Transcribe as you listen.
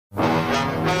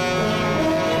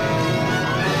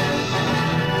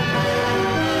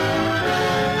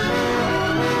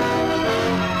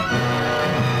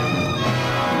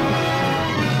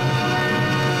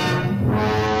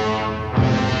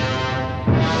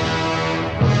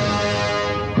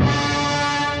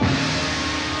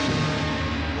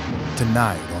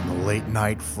Tonight on the Late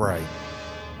Night Fright,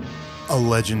 a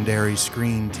legendary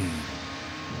screen team,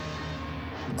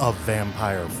 a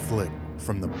vampire flick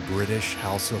from the British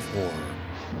House of Horror,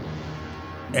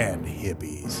 and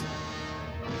hippies.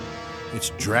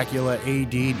 It's Dracula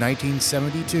A.D.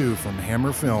 1972 from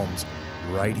Hammer Films,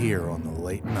 right here on the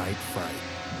Late Night Fright.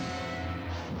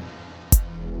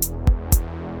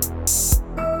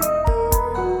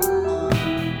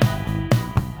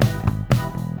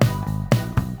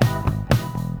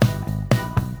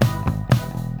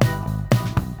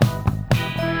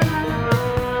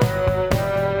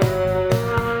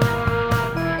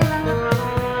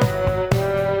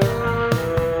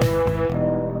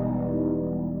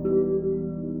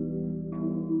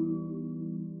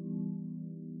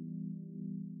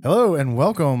 Hello and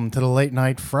welcome to the Late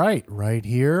Night Fright right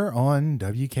here on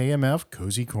WKMF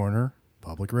Cozy Corner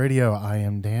Public Radio. I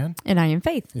am Dan. And I am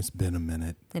Faith. It's been a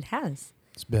minute. It has.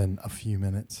 It's been a few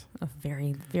minutes. A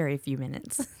very, very few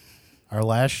minutes. Our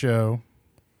last show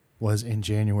was in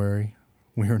January.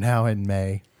 We are now in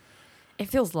May. It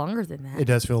feels longer than that. It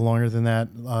does feel longer than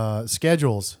that.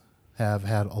 Schedules have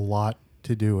had a lot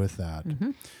to do with that.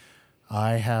 Mm-hmm.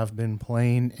 I have been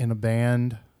playing in a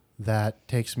band that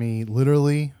takes me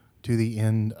literally to the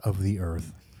end of the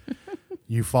earth.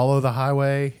 You follow the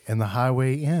highway and the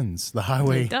highway ends. The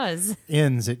highway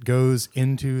ends. It goes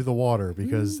into the water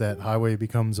because that highway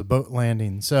becomes a boat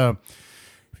landing. So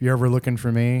if you're ever looking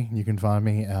for me, you can find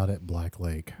me out at Black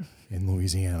Lake in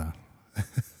Louisiana.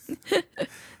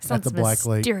 At the Black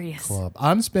Lake Club.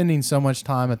 I'm spending so much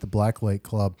time at the Black Lake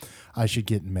Club, I should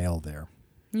get mail there.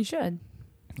 You should.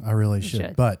 I really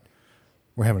should. But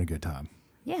we're having a good time.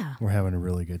 Yeah. We're having a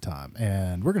really good time.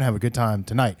 And we're going to have a good time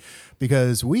tonight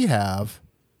because we have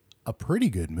a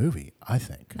pretty good movie, I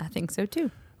think. I think so,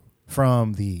 too.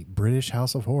 From the British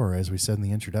House of Horror, as we said in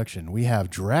the introduction. We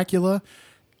have Dracula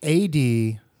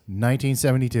A.D.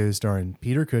 1972, starring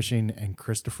Peter Cushing and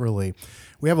Christopher Lee.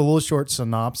 We have a little short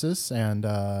synopsis, and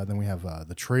then we have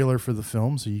the trailer for the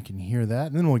film, so you can hear that.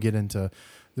 And then we'll get into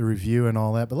the review and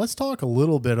all that. But let's talk a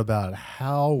little bit about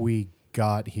how we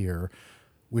got here.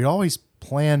 We always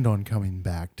planned on coming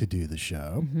back to do the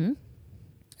show,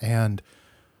 and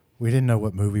we didn't know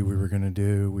what movie we were going to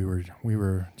do. We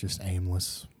were just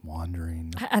aimless,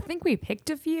 wandering. I think we picked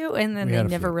a few, and then they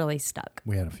never really stuck.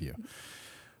 We had a few.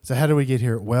 So how did we get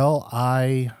here? Well,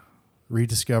 I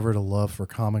rediscovered a love for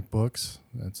comic books.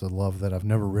 It's a love that I've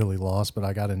never really lost, but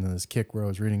I got into this kick where I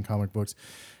was reading comic books,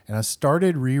 and I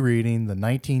started rereading the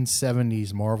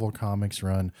 1970s Marvel Comics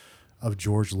run of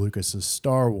George Lucas's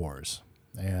Star Wars.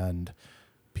 And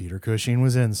Peter Cushing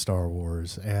was in Star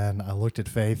Wars. And I looked at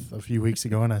Faith a few weeks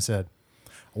ago and I said,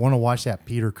 I want to watch that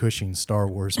Peter Cushing Star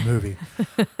Wars movie.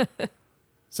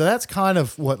 So that's kind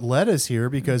of what led us here,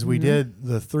 because we did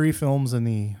the 3 films in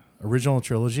the original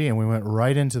trilogy and we went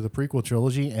right into the prequel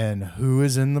trilogy. And who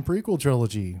is in the prequel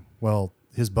trilogy? Well,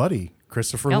 his buddy,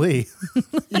 Christopher Lee.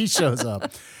 He shows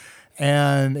up.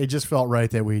 And it just felt right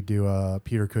that we do a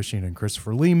Peter Cushing and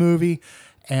Christopher Lee movie.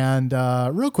 And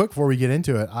real quick before we get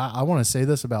into it, I want to say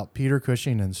this about Peter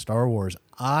Cushing and Star Wars.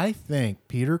 I think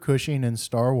Peter Cushing in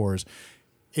Star Wars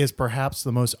is perhaps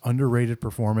the most underrated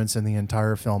performance in the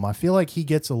entire film. I feel like he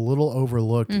gets a little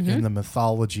overlooked in the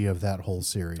mythology of that whole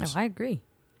series. Oh, I agree.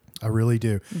 I really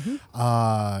do.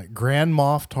 Grand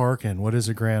Moff Tarkin. What is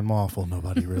a Grand Moff? Well,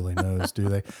 nobody really knows, do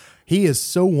they? He is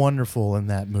so wonderful in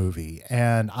that movie.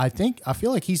 And I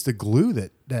feel like he's the glue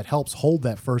that helps hold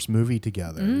that first movie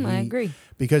together. I agree.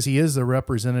 Because he is the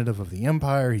representative of the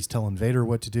Empire. He's telling Vader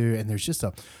what to do. And there's just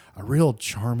a real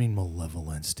charming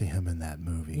malevolence to him in that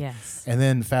movie. Yes. And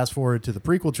then fast forward to the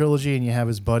prequel trilogy and you have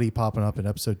his buddy popping up in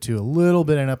episode 2, a little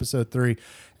bit in episode 3.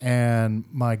 And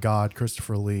my God,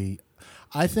 Christopher Lee.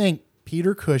 I think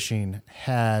Peter Cushing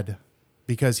had,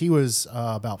 because he was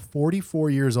about 44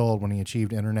 years old when he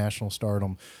achieved international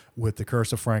stardom with The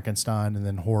Curse of Frankenstein and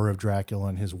then Horror of Dracula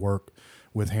and his work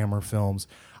with Hammer Films.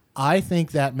 I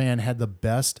think that man had the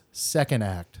best second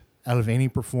act out of any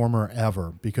performer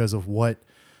ever because of what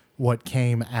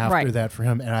came after that for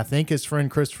him. And I think his friend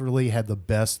Christopher Lee had the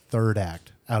best third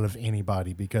act out of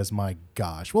anybody because, my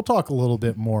gosh, we'll talk a little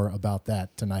bit more about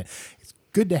that tonight. It's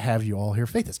good to have you all here.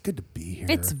 Faith, it's good to be here.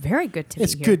 It's very good to be here.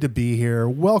 It's good to be here.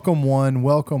 Welcome one,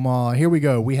 welcome all. Here we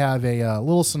go. We have a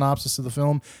little synopsis of the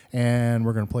film, and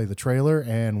we're going to play the trailer,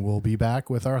 and we'll be back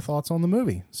with our thoughts on the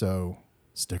movie. So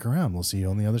stick around. We'll see you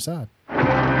on the other side.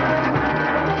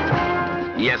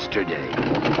 Yesterday,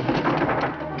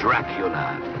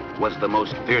 Dracula was the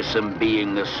most fearsome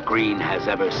being the screen has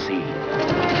ever seen.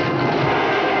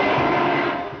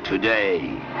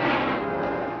 Today,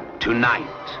 tonight,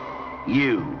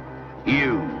 you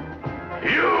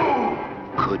You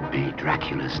could be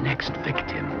Dracula's next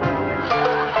victim.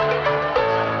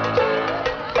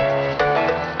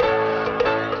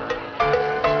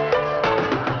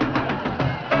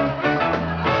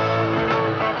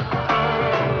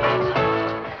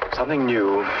 Something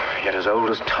new, yet as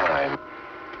old as time.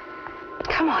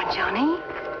 Come on, Johnny.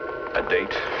 A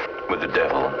date with the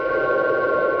devil.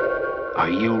 Are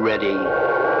you ready?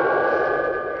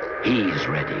 He's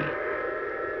ready.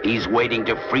 He's waiting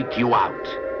to freak you out.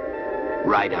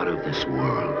 Right out of this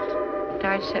world.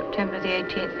 Died September the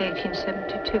 18th,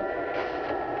 1872.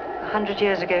 100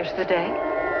 years ago to the day.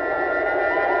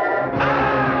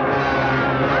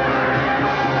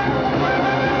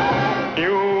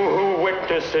 You who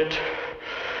witness it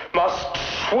must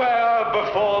swear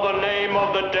before the name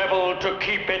of the devil to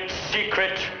keep it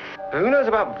secret. Who knows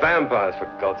about vampires, for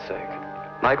God's sake?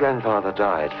 My grandfather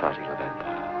died fighting a vampire.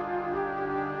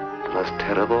 The most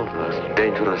terrible, the most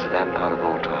dangerous vampire of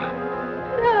all time.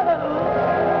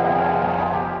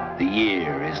 The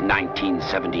year is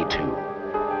 1972.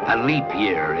 A leap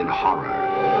year in horror.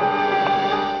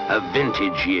 A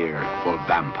vintage year for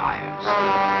vampires.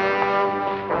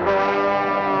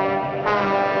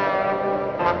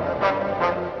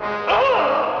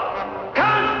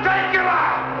 Count Dracula!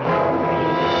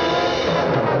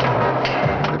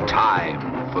 The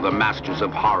time for the masters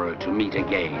of horror to meet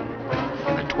again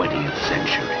in the 20th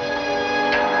century.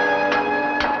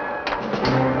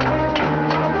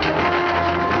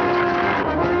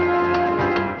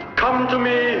 Come to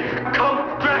me,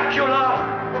 Count Dracula!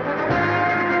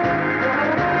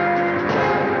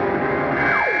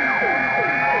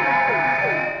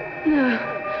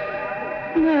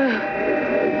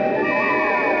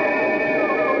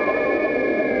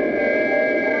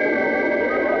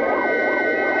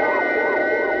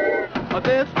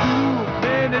 There's too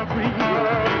many dreams.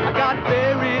 I got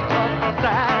very tough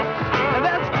inside. And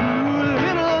there's too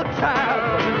little time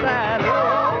for inside.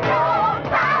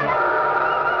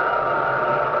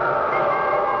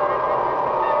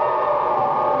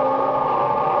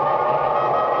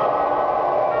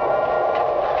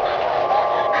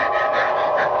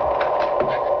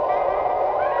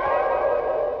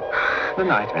 The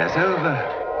nightmare's over.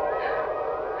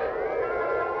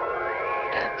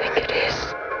 I think it is.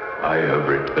 I have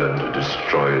returned to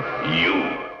destroy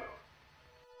you.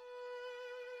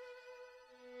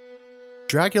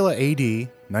 Dracula A.D.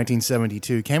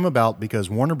 1972 came about because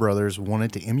Warner Brothers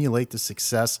wanted to emulate the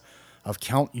success of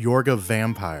Count Yorga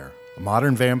Vampire, a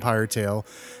modern vampire tale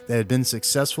that had been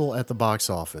successful at the box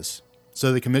office.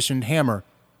 So they commissioned Hammer,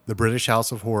 the British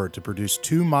House of Horror, to produce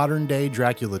 2 modern-day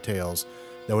Dracula tales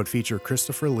that would feature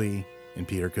Christopher Lee and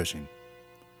Peter Cushing.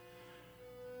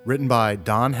 Written by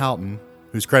Don Houghton,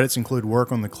 whose credits include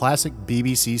work on the classic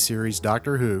BBC series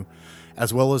Doctor Who,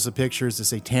 as well as the pictures The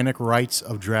Satanic Rites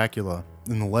of Dracula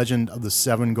and The Legend of the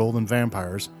Seven Golden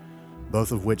Vampires,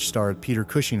 both of which starred Peter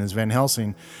Cushing as Van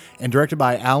Helsing, and directed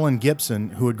by Alan Gibson,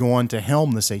 who would go on to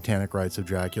helm The Satanic Rites of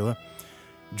Dracula.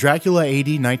 Dracula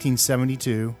A.D.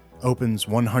 1972 opens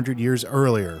 100 years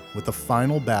earlier with the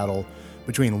final battle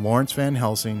between Lawrence Van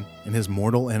Helsing and his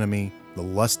mortal enemy, the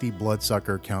lusty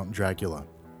bloodsucker Count Dracula.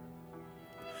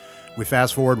 We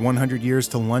fast forward 100 years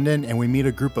to London and we meet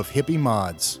a group of hippie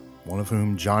mods, one of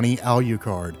whom, Johnny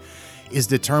Alucard, is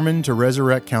determined to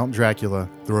resurrect Count Dracula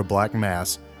through a black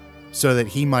mass so that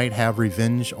he might have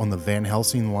revenge on the Van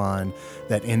Helsing line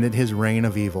that ended his reign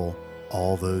of evil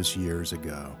all those years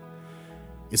ago.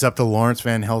 It's up to Lawrence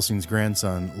Van Helsing's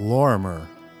grandson, Lorimer,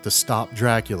 to stop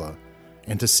Dracula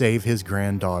and to save his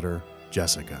granddaughter,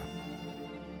 Jessica.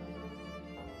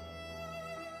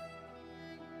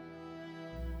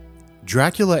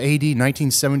 Dracula A.D.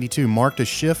 1972 marked a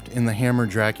shift in the Hammer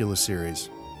Dracula series.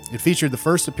 It featured the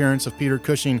first appearance of Peter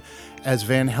Cushing as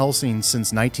Van Helsing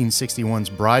since 1961's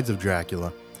Brides of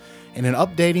Dracula, and in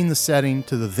updating the setting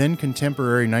to the then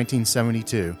contemporary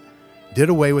 1972, did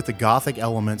away with the gothic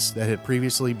elements that had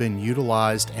previously been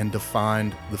utilized and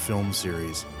defined the film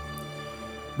series.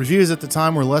 Reviews at the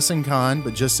time were less than kind,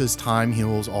 but just as time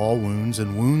heals all wounds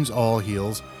and wounds all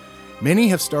heals, many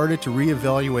have started to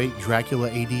reevaluate Dracula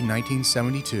A.D.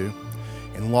 1972,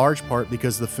 in large part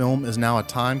because the film is now a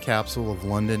time capsule of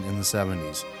London in the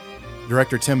 70s.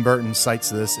 Director Tim Burton cites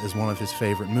this as one of his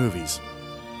favorite movies.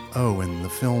 Oh, and the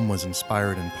film was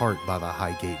inspired in part by the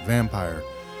Highgate Vampire.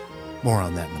 More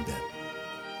on that in a bit.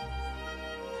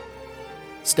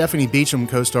 Stephanie Beacham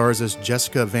co-stars as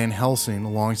Jessica Van Helsing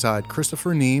alongside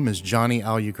Christopher Neame as Johnny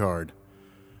Alucard.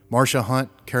 Marcia Hunt,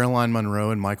 Caroline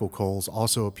Munro, and Michael Coles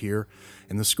also appear,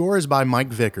 and the score is by Mike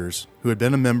Vickers, who had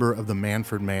been a member of the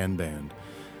Manfred Mann Band.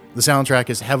 The soundtrack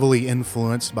is heavily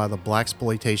influenced by the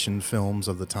blaxploitation films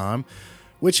of the time,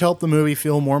 which helped the movie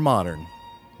feel more modern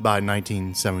by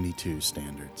 1972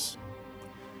 standards.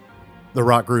 The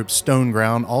rock group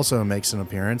Stoneground also makes an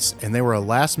appearance, and they were a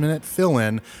last-minute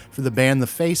fill-in for the band The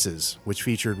Faces, which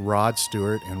featured Rod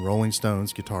Stewart and Rolling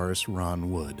Stones guitarist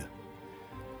Ron Wood.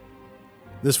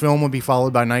 This film would be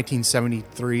followed by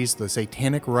 1973's The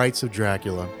Satanic Rites of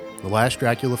Dracula, the last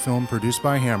Dracula film produced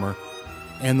by Hammer,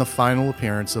 and the final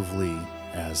appearance of Lee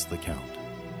as the Count.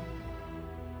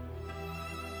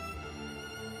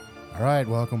 All right,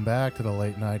 welcome back to the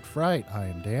Late Night Fright. I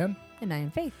am Dan. And I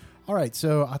am Faith. All right,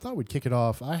 so I thought we'd kick it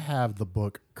off. I have the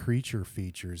book Creature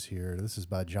Features here. This is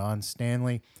by John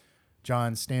Stanley.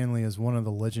 John Stanley is one of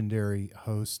the legendary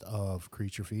hosts of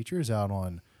Creature Features out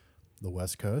on the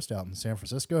West Coast, out in San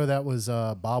Francisco. That was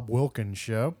Bob Wilkins'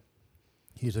 show.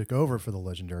 He took over for the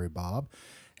legendary Bob,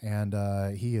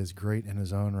 and he is great in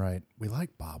his own right. We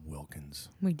like Bob Wilkins.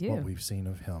 We do. What we've seen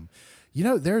of him. You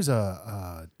know, there's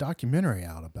a documentary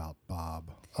out about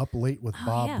Bob, Up Late with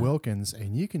Bob Wilkins,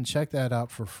 and you can check that out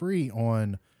for free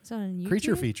on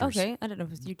Creature Features. Okay, I don't know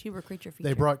if it's YouTube or Creature Features.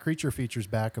 They brought Creature Features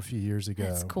back a few years ago.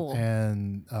 That's cool.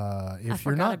 And if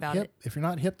you're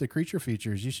not hip to Creature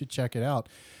Features, you should check it out.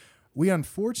 We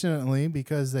unfortunately,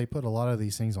 because they put a lot of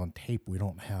these things on tape, we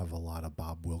don't have a lot of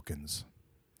Bob Wilkins.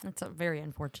 That's very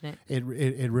unfortunate. It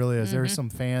really is. Mm-hmm. There's some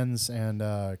fans and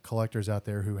collectors out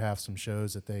there who have some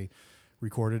shows that they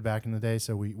recorded back in the day,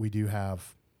 so we do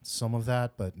have some of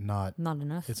that, but not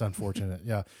enough. It's unfortunate.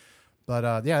 Yeah.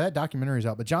 But that documentary is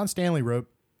out. But John Stanley wrote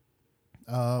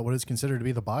what is considered to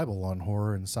be the Bible on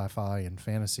horror and sci-fi and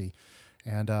fantasy.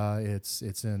 And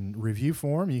it's in review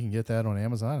form. You can get that on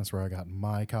Amazon. That's where I got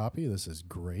my copy. This is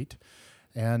great.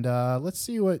 And let's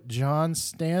see what John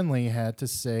Stanley had to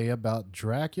say about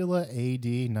Dracula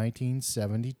A.D.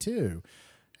 1972.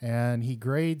 And he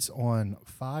grades on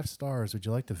 5 stars. Would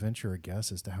you like to venture a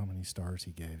guess as to how many stars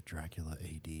he gave Dracula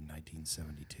A.D.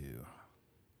 1972?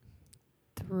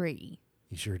 3.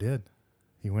 He sure did.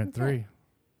 He went 3.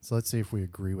 So let's see if we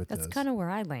agree with this. That's kind of where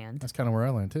I land. That's kind of where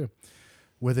I land, too.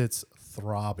 With its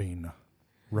throbbing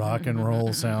rock and roll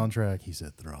soundtrack, he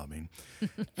said throbbing,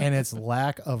 and its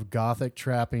lack of gothic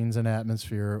trappings and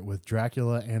atmosphere with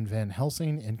Dracula and Van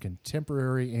Helsing in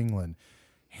contemporary England,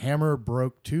 Hammer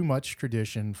broke too much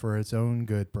tradition for its own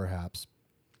good, perhaps.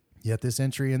 Yet this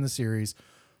entry in the series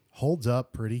holds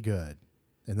up pretty good.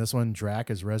 In this one, Drac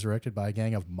is resurrected by a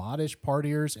gang of modish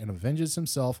partiers and avenges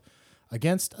himself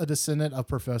against a descendant of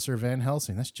Professor Van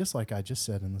Helsing. That's just like I just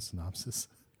said in the synopsis.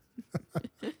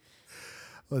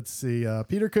 Let's see.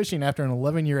 Peter Cushing, after an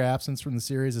 11-year absence from the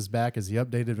series, is back as the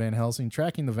updated Van Helsing,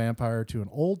 tracking the vampire to an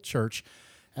old church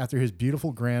after his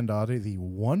beautiful granddaughter, the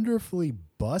wonderfully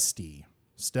busty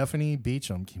Stephanie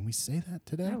Beecham. Can we say that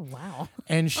today? Oh, wow.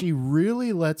 And she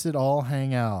really lets it all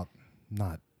hang out.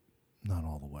 Not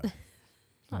all the way.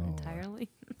 Not entirely.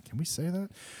 Can we say that?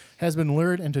 Has been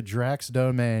lured into Drac's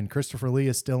domain. Christopher Lee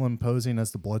is still imposing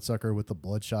as the bloodsucker with the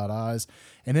bloodshot eyes,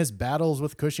 and his battles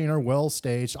with Cushing are well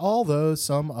staged, although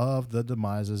some of the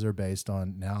demises are based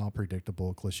on now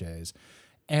predictable cliches,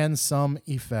 and some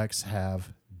effects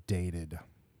have dated.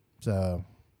 So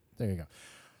there you go.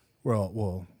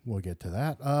 Well, we'll get to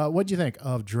that. What do you think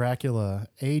of Dracula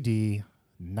A.D.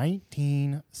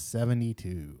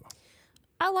 1972?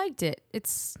 I liked it.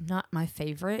 It's not my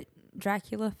favorite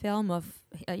Dracula film of,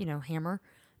 Hammer,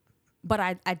 but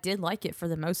I did like it for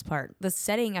the most part. The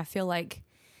setting, I feel like,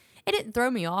 it didn't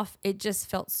throw me off. It just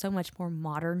felt so much more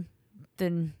modern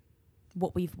than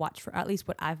what we've watched, at least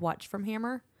what I've watched from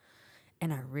Hammer.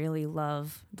 And I really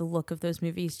love the look of those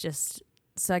movies.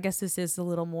 So I guess this is a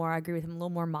little more, I agree with him, a little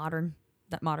more modern,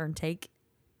 that modern take.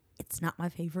 It's not my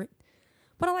favorite,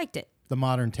 but I liked it. The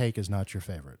modern take is not your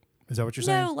favorite. Is that what you're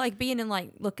saying? No, like being in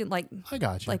looking like I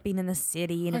got you. Like being in the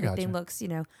city and everything looks,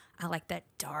 I like that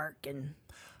dark and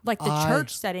like the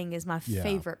church setting is my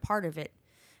favorite part of it.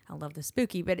 I love the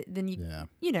spooky, but then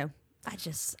I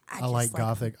like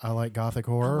gothic. I like gothic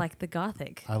horror. I like the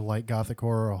gothic. I like gothic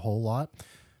horror a whole lot.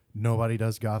 Nobody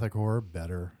does gothic horror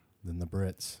better than the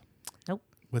Brits. Nope.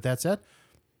 With that said,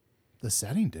 the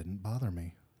setting didn't bother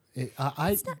me. It's not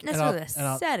necessarily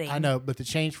the setting. I know, but the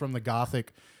change from the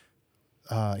gothic.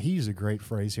 He used a great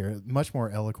phrase here, much more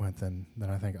eloquent than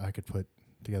I think I could put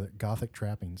together. Gothic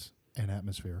trappings and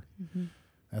atmosphere. Mm-hmm.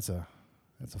 That's a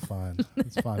fine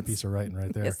piece of writing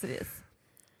right there. Yes, it is.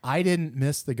 I didn't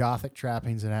miss the gothic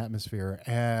trappings and atmosphere,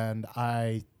 and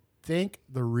I think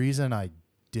the reason I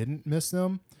didn't miss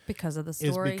them because of the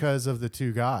story is because of the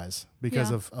two guys, because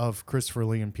of Christopher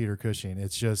Lee and Peter Cushing.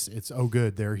 It's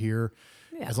good. They're here.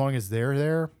 Yeah. As long as they're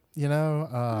there,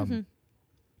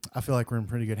 I feel like we're in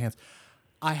pretty good hands.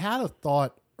 I had a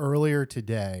thought earlier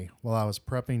today while I was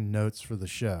prepping notes for the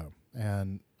show,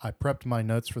 and I prepped my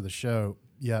notes for the show,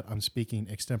 yet I'm speaking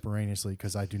extemporaneously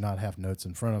because I do not have notes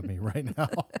in front of me right now.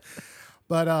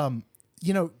 But,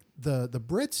 you know, the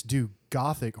Brits do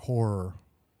Gothic horror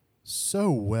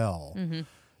so well. Mm-hmm.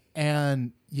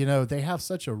 And, you know, they have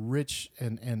such a rich,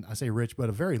 and I say rich, but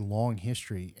a very long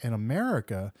history. And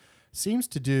America seems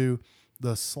to do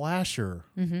the slasher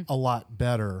a lot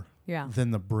better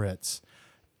than the Brits.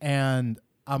 And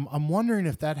I'm wondering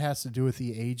if that has to do with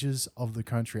the ages of the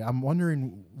country. I'm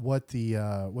wondering what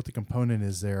the component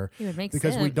is there. It would make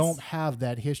because we sense. don't have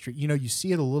that history. You know, you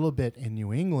see it a little bit in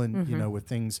New England, you know, with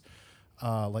things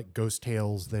like ghost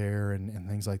tales there and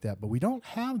things like that. But we don't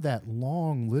have that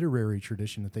long literary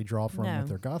tradition that they draw from with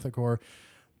their Gothic horror.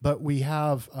 But we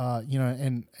have, you know,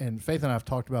 and Faith and I have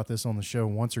talked about this on the show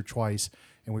once or twice,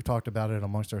 and we've talked about it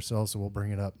amongst ourselves, so we'll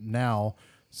bring it up now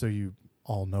so you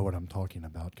all know what I'm talking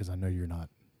about, because I know you're not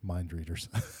mind readers.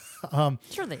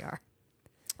 Sure they are.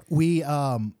 We,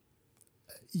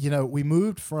 you know, we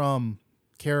moved from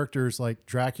characters like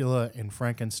Dracula and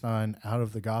Frankenstein out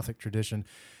of the Gothic tradition,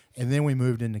 and then we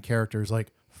moved into characters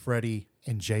like Freddy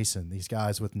and Jason, these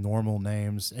guys with normal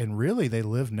names, and really they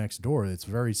live next door. It's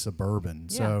very suburban.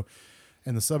 Yeah. So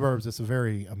in the suburbs, it's a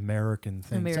very American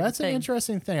thing. So that's an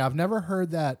interesting thing. I've never heard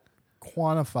that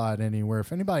quantified anywhere.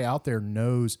 If anybody out there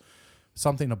knows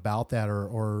something about that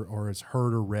or has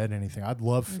heard or read anything, I'd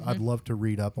love to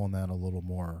read up on that a little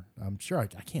more. I'm sure I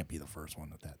can't be the first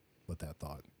one with that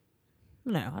thought.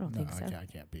 No, I don't think so. I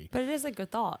can't be. But it is a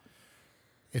good thought.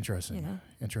 Interesting. You know,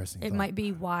 Interesting. It thought. might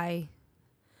be why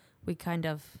we kind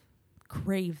of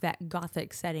crave that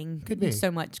Gothic setting Could be.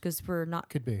 so much, because we're not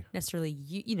Could be. necessarily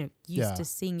used to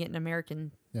seeing it in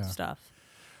American stuff.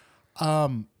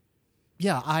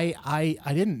 Yeah, I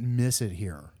didn't miss it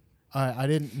here. I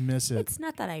didn't miss it. It's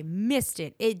not that I missed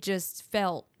it. It just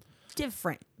felt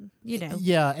different, you know.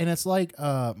 Yeah, and it's like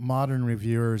modern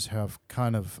reviewers have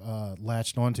kind of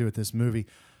latched onto it, this movie.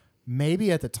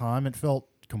 Maybe at the time it felt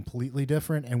completely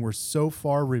different, and we're so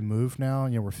far removed now.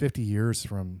 You know, we're 50 years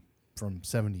from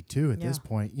 72 at this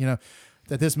point. You know,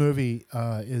 that this movie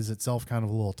is itself kind of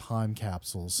a little time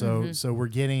capsule. So so we're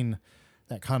getting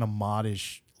that kind of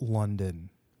modish London.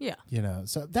 Yeah. You know,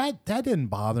 so that didn't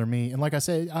bother me. And like I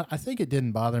said, I think it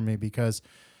didn't bother me because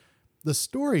the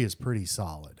story is pretty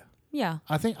solid. Yeah.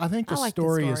 I think the like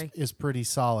story, the story. is pretty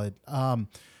solid.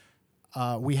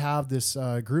 We have this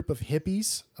group of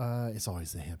hippies. It's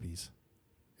always the hippies.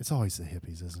 It's always the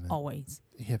hippies, isn't it? Always.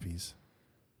 Hippies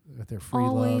with their free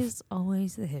love.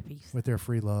 Always the hippies. With their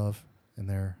free love and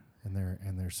their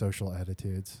social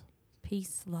attitudes.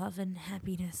 Peace, love, and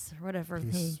happiness, or whatever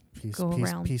Peace, they go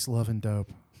around. peace, love, and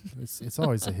dope. It's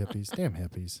always the hippies. Damn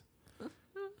hippies.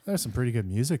 There's some pretty good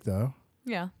music though.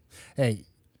 Yeah. Hey,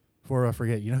 before I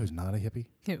forget, you know who's not a hippie?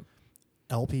 Who?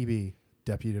 LPB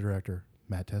Deputy Director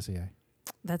Matt Tessier.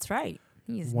 That's right.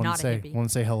 He's Want not to say, a hippie. Want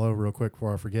to say hello real quick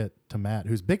before I forget to Matt,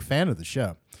 who's a big fan of the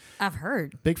show. I've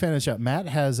heard. Big fan of the show.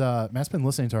 Matt's been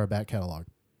listening to our back catalog.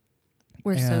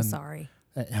 We're so And- sorry.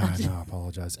 I know, I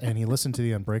apologize. And he listened to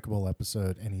the Unbreakable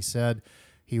episode, and he said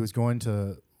he was going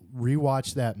to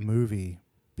rewatch that movie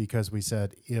because we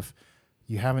said, if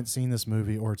you haven't seen this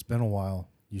movie or it's been a while,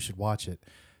 you should watch it.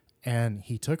 And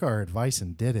he took our advice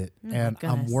and did it. Oh, and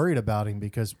I'm goodness. worried about him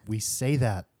because we say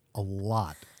that a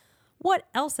lot. What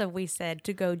else have we said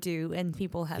to go do, and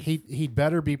people have? He'd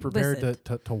better be prepared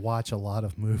Listened. to watch a lot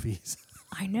of movies.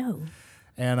 I know.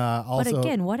 And also, But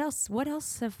again, what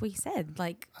else have we said?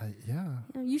 Like, yeah,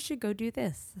 you know, you should go do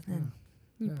this. And then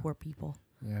you poor people.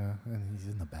 yeah, and he's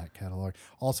in the back catalog.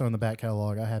 Also in the back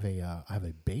catalog, I have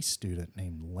a bass student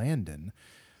named Landon.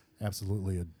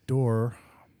 Absolutely adore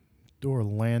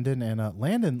Landon, and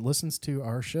Landon listens to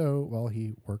our show while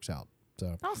he works out.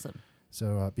 So Awesome.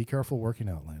 So be careful working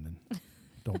out, Landon.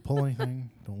 Don't pull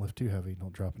anything. Don't lift too heavy.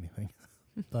 Don't drop anything.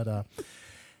 But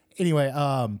anyway,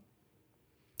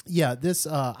 yeah, this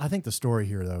I think the story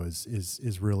here though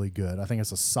is really good. I think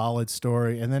it's a solid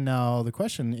story. And then now the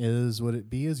question is, would it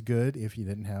be as good if you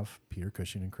didn't have Peter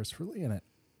Cushing and Christopher Lee in it?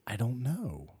 I don't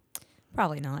know.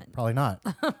 Probably not. Probably not.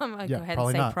 I'm going to Yeah, go ahead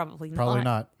probably and say not. probably not. Probably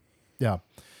not. Yeah.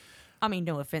 I mean,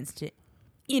 no offense to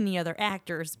any other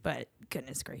actors, but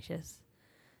goodness gracious.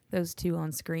 Those two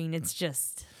on screen, it's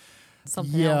just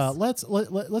something else.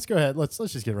 Let's go ahead. Let's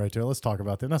just get right to it. Let's talk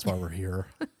about them. That's why we're here.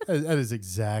 That is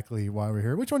exactly why we're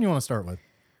here. Which one you want to start with?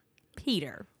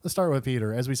 Peter. Let's start with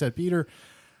Peter. As we said, Peter,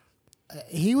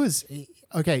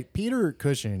 Peter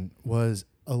Cushing was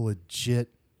a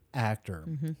legit actor.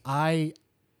 Mm-hmm.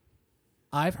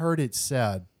 I've heard it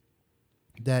said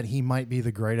that he might be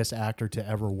the greatest actor to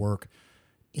ever work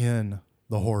in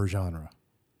the horror genre.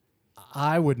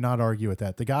 I would not argue with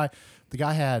that. The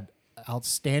guy had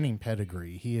outstanding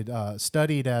pedigree. He had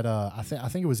studied at I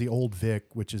think it was the Old Vic,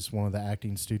 which is one of the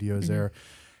acting studios there.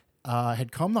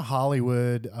 Had come to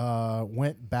Hollywood,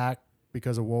 went back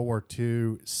because of World War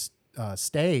II,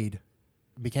 stayed,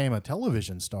 became a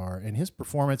television star, and his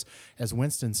performance as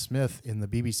Winston Smith in the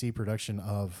BBC production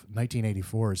of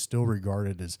 1984 is still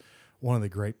regarded as one of the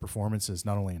great performances,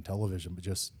 not only in television but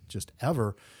just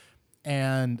ever.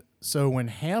 And so when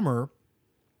Hammer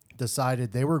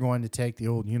decided they were going to take the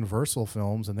old Universal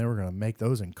films and they were going to make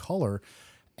those in color,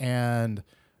 and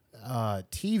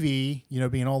TV,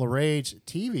 being all the rage,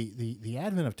 TV, the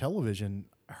advent of television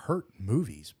hurt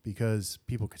movies because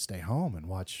people could stay home and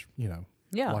watch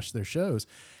watch their shows.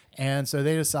 And so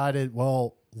they decided,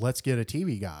 well, let's get a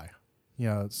TV guy.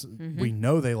 We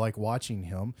know they like watching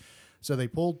him. So they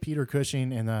pulled Peter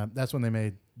Cushing, and that's when they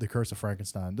made The Curse of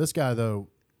Frankenstein. This guy, though,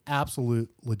 absolute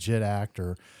legit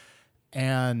actor.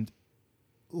 And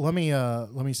let me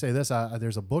say this.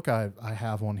 There's a book I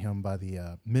have on him by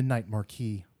the Midnight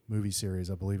Marquee movie series,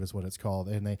 I believe is what it's called.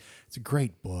 And it's a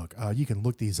great book. You can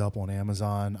look these up on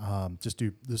Amazon. Just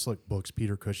look books,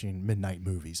 Peter Cushing, Midnight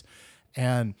Movies.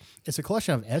 And it's a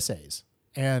collection of essays.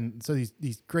 And so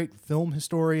these great film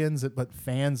historians, but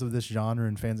fans of this genre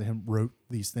and fans of him, wrote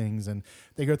these things, and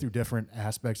they go through different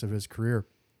aspects of his career.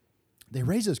 They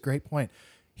raise this great point.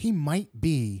 He might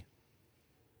be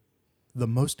the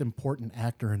most important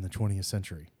actor in the 20th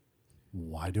century.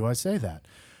 Why do I say that?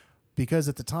 Because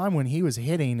at the time when he was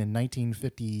hitting in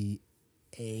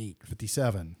 1958,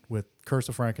 57 with Curse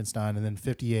of Frankenstein, and then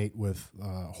 58 with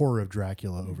Horror of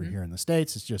Dracula over here in the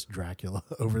States, it's just Dracula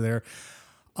over there.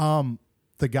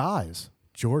 The guys,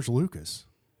 George Lucas,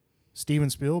 Steven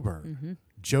Spielberg,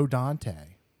 Joe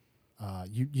Dante,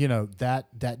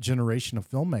 that generation of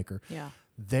filmmaker,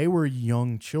 they were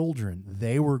young children.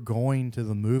 They were going to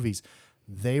the movies.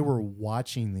 They were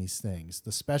watching these things.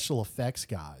 The special effects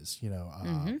guys,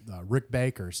 Rick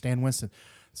Baker, Stan Winston.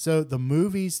 So the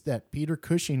movies that Peter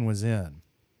Cushing was in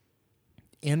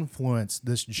influenced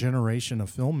this generation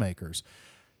of filmmakers.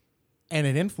 And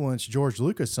it influenced George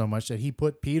Lucas so much that he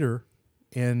put Peter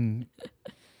in,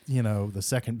 the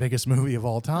second biggest movie of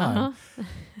all time.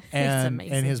 And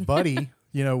his buddy,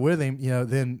 with him,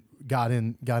 then got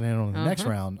in on the next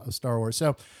round of Star Wars.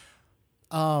 So,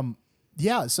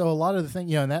 so a lot of the thing,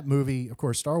 in that movie, of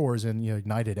course, Star Wars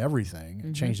ignited everything,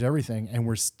 and changed everything, and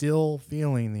we're still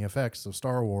feeling the effects of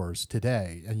Star Wars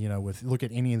today. And look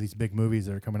at any of these big movies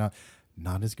that are coming out,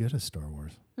 not as good as Star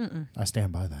Wars. I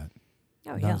stand by that.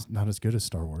 Oh, not as good as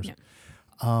Star Wars. Yeah.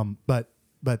 But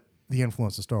the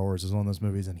influence of Star Wars is on those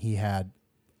movies, and he had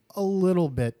a little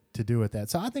bit to do with that.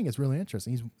 So I think it's really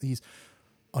interesting. He's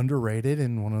underrated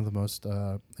and one of the most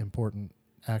important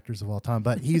actors of all time,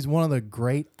 but he's one of the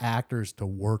great actors to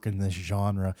work in this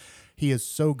genre. He is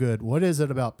so good. What is it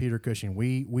about Peter Cushing?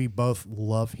 We both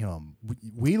love him.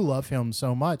 We love him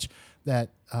so much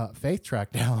that Faith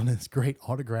tracked down his great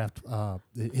autographed. I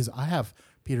have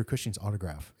Peter Cushing's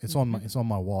autograph. It's on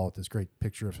my wall with this great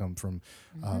picture of him from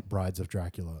Brides of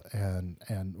Dracula. And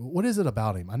what is it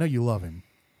about him? I know you love him.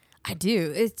 I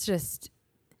do. It's just,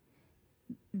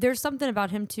 there's something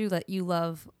about him too that you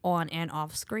love on and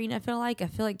off screen. I feel like I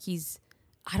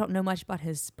don't know much about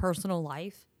his personal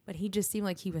life, but he just seemed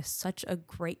like he was such a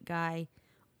great guy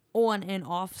on and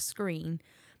off screen.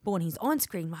 But when he's on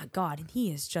screen, my God,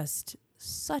 he is just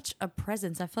such a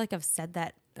presence. I feel like I've said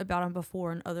that about him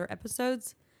before in other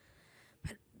episodes.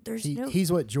 But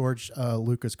he's what George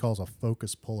Lucas calls a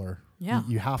focus puller. Yeah.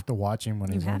 You have to watch him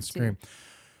when he's on screen.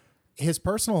 His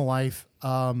personal life,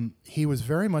 he was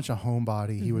very much a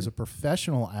homebody. He was a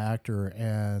professional actor,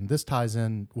 and this ties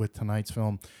in with tonight's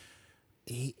film.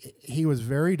 He was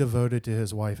very devoted to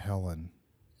his wife, Helen,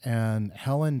 and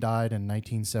Helen died in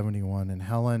 1971,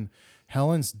 and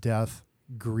Helen's death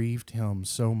grieved him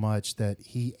so much that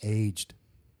he aged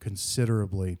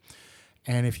considerably.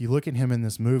 And if you look at him in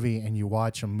this movie and you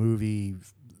watch a movie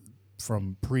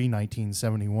from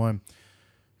pre-1971,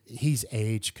 he's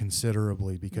aged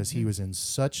considerably because he was in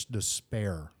such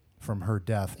despair from her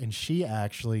death. And she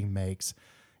actually makes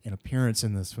an appearance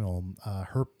in this film.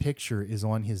 Her picture is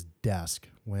on his desk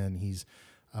when he's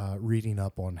reading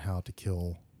up on how to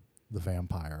kill the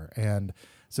vampire. And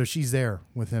so she's there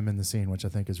with him in the scene, which I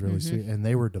think is really sweet. And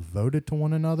they were devoted to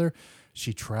one another.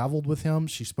 She traveled with him.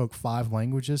 She spoke 5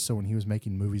 languages. So when he was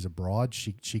making movies abroad,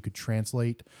 she could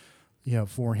translate,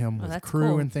 for him with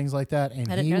crew and things like that.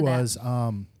 And he was,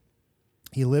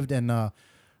 he lived in, I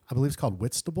believe it's called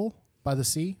Whitstable by the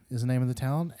Sea is the name of the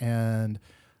town. And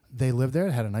they lived there.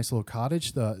 It had a nice little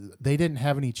cottage. They didn't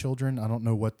have any children. I don't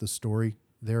know what the story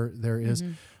there is,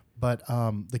 but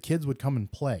the kids would come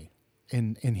and play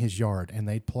in his yard, and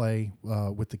they'd play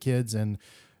with the kids, and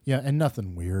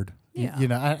nothing weird.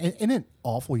 Yeah. Isn't it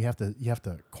awful? You have to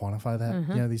quantify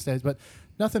that, these days, but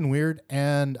nothing weird.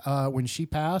 And when she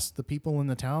passed, the people in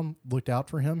the town looked out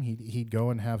for him. He'd go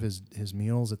and have his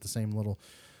meals at the same little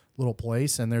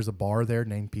place. And there's a bar there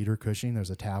named Peter Cushing. There's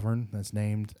a tavern that's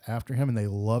named after him, and they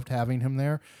loved having him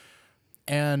there.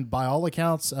 And by all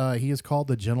accounts, he is called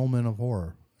the Gentleman of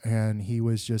Horror, and he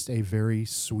was just a very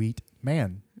sweet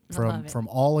man from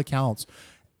all accounts.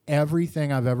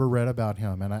 Everything I've ever read about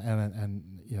him, and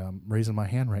I'm raising my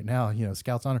hand right now,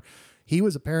 Scout's honor, he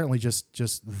was apparently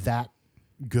just that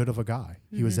good of a guy.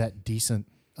 He was that decent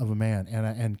of a man,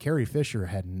 and Carrie Fisher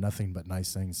had nothing but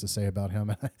nice things to say about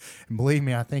him. And believe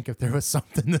me, I think if there was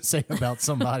something to say about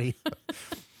somebody,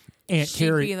 Aunt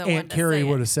Carrie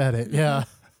would have said it. Yeah.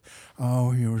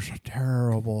 Oh, he was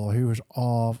terrible. He was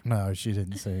off. No, she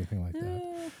didn't say anything like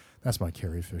that. That's my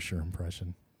Carrie Fisher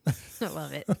impression. I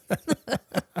love it.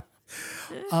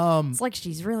 It's like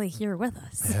she's really here with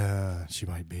us. Yeah, she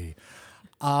might be.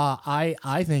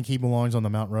 I think he belongs on the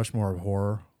Mount Rushmore of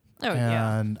horror. Oh,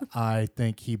 yeah. And I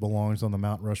think he belongs on the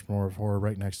Mount Rushmore of horror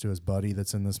right next to his buddy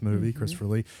that's in this movie, Christopher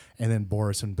Lee. And then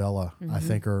Boris and Bella, I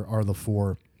think, are the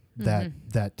four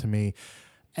that to me.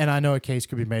 And I know a case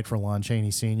could be made for Lon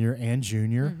Chaney Sr. and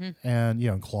Jr.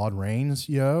 And, Claude Rains,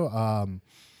 and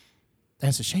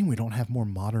it's a shame we don't have more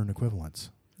modern equivalents.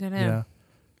 I know.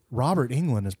 Robert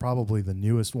Englund is probably the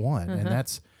newest one,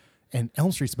 and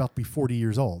Elm Street's about to be 40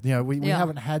 years old. We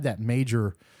haven't had that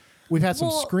major. We've had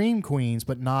some scream queens,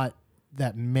 but not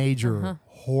that major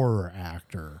horror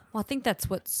actor. Well, I think that's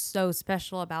what's so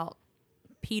special about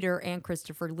Peter and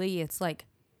Christopher Lee. It's like,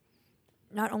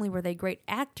 not only were they great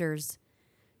actors,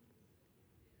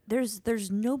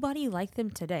 there's nobody like them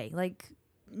today. Like,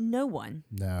 no one.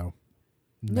 No.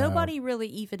 Nobody really,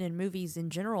 even in movies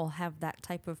in general, have that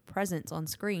type of presence on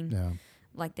screen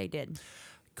like they did.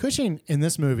 Cushing in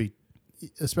this movie,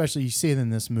 especially you see it in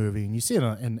this movie, and you see it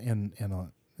in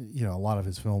a lot of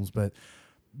his films, but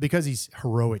because he's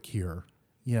heroic here,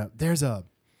 it's a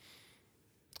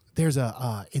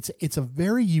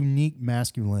very unique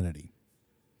masculinity.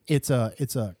 It's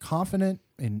a confident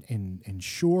and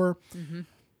sure,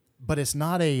 but it's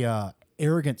not a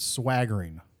arrogant,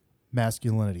 swaggering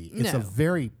masculinity. It's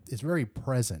it's very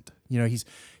present.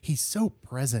 He's so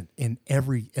present in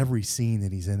every scene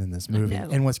that he's in this movie.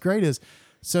 And what's great is,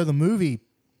 so the movie,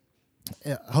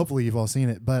 hopefully you've all seen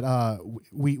it, but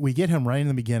we get him right in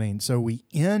the beginning. So we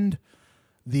end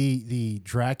the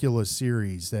Dracula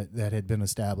series that had been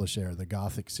established there, the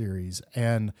Gothic series,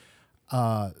 and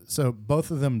so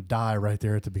both of them die right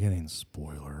there at the beginning.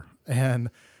 Spoiler.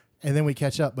 And then we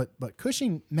catch up, but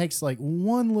Cushing makes like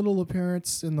one little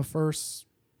appearance in the first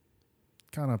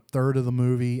kind of third of the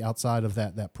movie outside of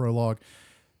that prologue.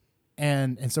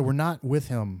 And so we're not with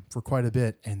him for quite a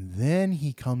bit. And then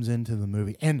he comes into the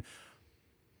movie, and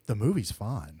the movie's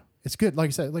fine. It's good. Like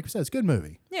we said, it's a good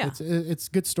movie. Yeah. It's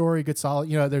good story, good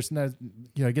solid. There's no,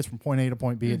 it gets from point A to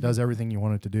point B. It does everything you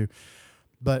want it to do.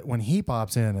 But when he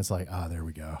pops in, it's like, there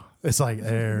we go. It's like,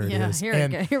 there it is.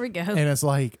 Here we go. And it's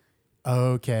like,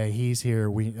 okay, he's here.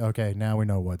 Now we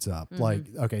know what's up. Like,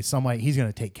 okay, he's going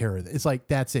to take care of it. It's like,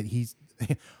 that's it.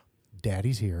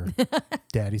 Daddy's here.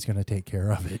 Daddy's going to take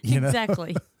care of it.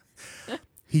 Exactly.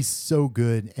 He's so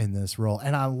good in this role.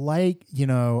 And I like,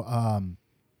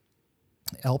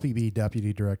 LPB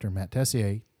Deputy Director Matt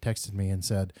Tessier texted me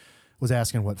and was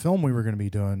asking what film we were going to be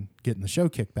doing, getting the show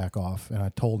kicked back off. And I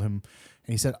told him,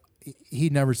 and he said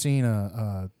he'd never seen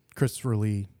a Christopher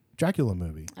Lee Dracula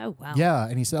movie. Oh, wow. Yeah.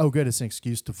 And he said, good, it's an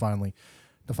excuse to finally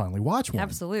watch one.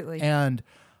 Absolutely. And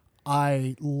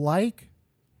I like,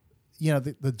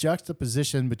 the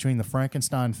juxtaposition between the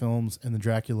Frankenstein films and the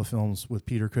Dracula films with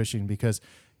Peter Cushing, because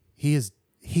he's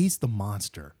the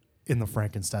monster in the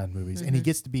Frankenstein movies, and he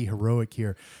gets to be heroic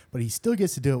here, but he still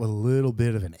gets to do it with a little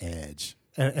bit of an edge.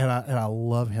 And I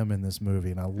love him in this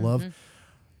movie, and I love.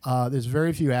 There's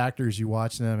very few actors you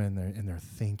watch them and they're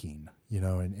thinking,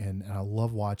 and I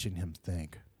love watching him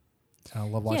think. And I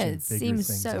love watching him figure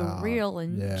things out. It seems so real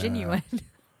and genuine.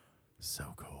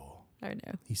 So cool. I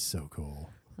know. He's so cool.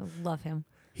 I love him.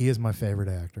 He is my favorite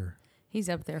actor. He's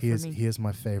up there me. He is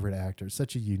my favorite actor.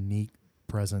 Such a unique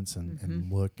presence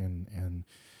and look and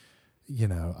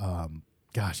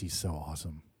gosh, he's so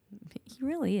awesome. He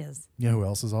really is. You know who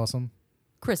else is awesome?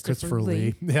 Christopher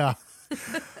Lee. Yeah.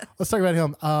 Let's talk about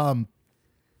him.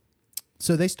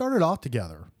 So they started off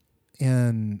together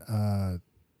in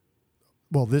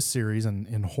this series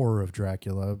in Horror of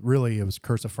Dracula. Really, it was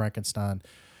Curse of Frankenstein.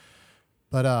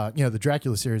 But, the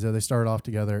Dracula series, though, they started off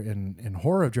together in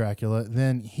Horror of Dracula.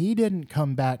 Then he didn't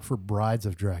come back for Brides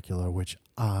of Dracula, which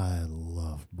I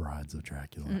love Brides of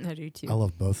Dracula. I do too. I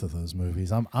love both of those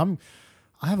movies. I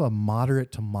have a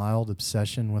moderate to mild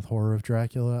obsession with Horror of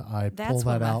Dracula. That's pull that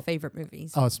one of out. my favorite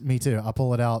movies. Oh, it's me too. I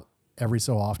pull it out every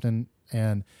so often,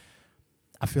 and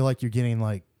I feel like you're getting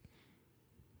like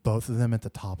both of them at the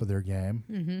top of their game.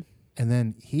 Mm-hmm. And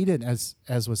then he didn't,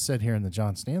 as was said here in the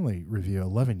John Stanley review,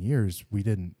 11 years we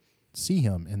didn't see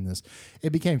him in this.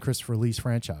 It became Christopher Lee's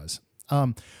franchise.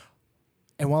 And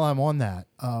while I'm on that,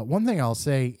 one thing I'll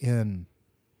say in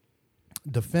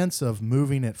defense of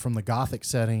moving it from the Gothic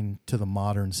setting to the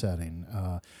modern setting,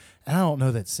 and I don't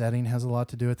know that setting has a lot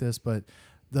to do with this, but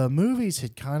the movies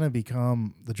had kind of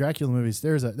become the Dracula movies.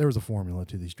 There was a formula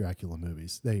to these Dracula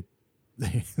movies. They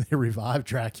revived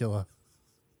Dracula.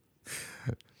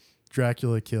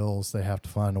 Dracula kills. They have to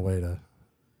find a way to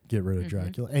get rid of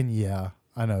Dracula. And yeah,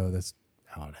 I know that's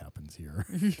how it happens here.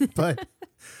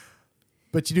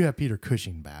 but you do have Peter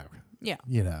Cushing back. Yeah.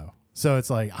 So it's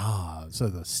like, so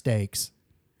the stakes,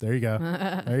 there you go.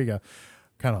 There you go.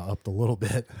 Kind of upped a little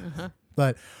bit.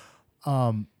 But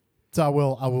so I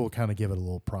will kind of give it a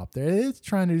little prop there. It's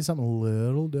trying to do something a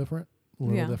little different.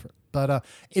 But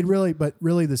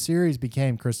really the series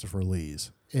became Christopher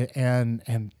Lee's.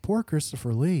 And poor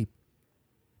Christopher Lee,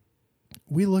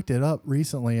 we looked it up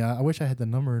recently. I wish I had the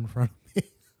number in front of me.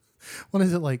 What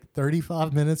is it, like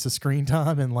 35 minutes of screen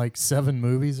time in like 7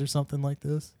 movies or something like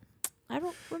this? I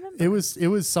don't remember. It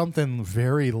was something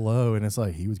very low, and it's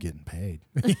like he was getting paid.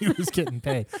 He was getting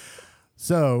paid.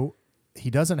 So he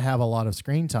doesn't have a lot of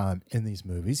screen time in these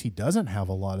movies. He doesn't have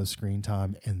a lot of screen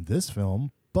time in this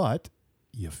film, but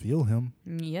you feel him.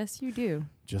 Yes, you do.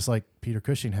 Just like Peter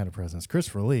Cushing had a presence.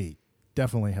 Christopher Lee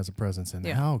definitely has a presence. And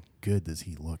how good does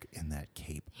he look in that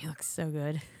cape? He looks so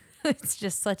good. It's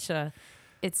just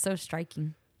it's so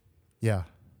striking. Yeah.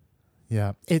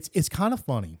 Yeah. It's kind of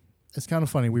funny. It's kind of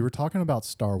funny. We were talking about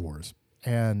Star Wars,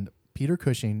 and Peter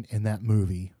Cushing in that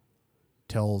movie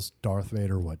tells Darth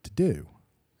Vader what to do.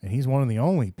 And he's one of the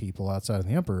only people outside of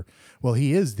the Emperor. Well,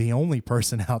 he is the only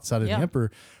person outside of the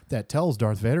Emperor that tells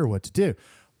Darth Vader what to do.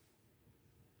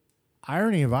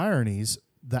 Irony of ironies,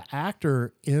 the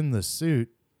actor in the suit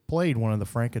played one of the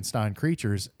Frankenstein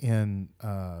creatures in,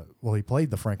 he played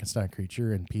the Frankenstein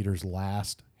creature in Peter's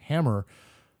last Hammer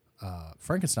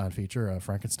Frankenstein feature,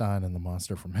 Frankenstein and the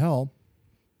Monster from Hell.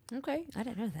 Okay, I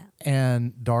didn't know that.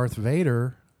 And Darth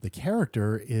Vader, the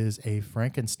character, is a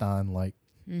Frankenstein-like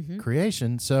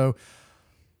creation. So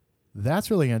that's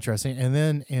really interesting. And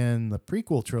then in the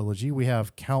prequel trilogy, we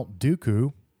have Count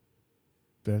Dooku.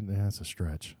 That's a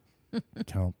stretch.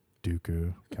 Count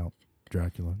Dooku, Count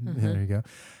Dracula. There you go.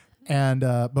 And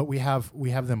but we have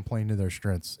them playing to their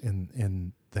strengths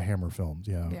in the Hammer films.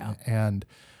 Yeah. And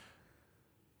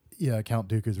Count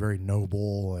Dooku is very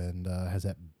noble and has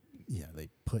that. Yeah, they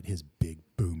put his big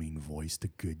booming voice to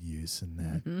good use in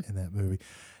that movie.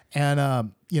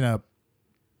 And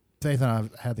Faith and I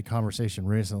have had the conversation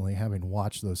recently, having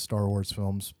watched those Star Wars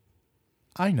films.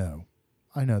 I know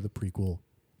the prequel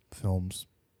films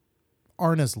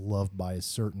aren't as loved by a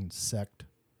certain sect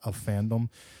of fandom.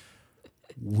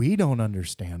 We don't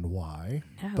understand why,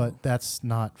 but that's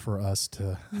not for us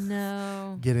to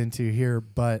get into here.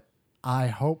 But I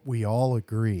hope we all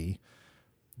agree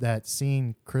that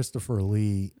seeing Christopher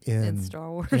Lee in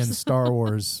Star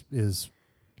Wars is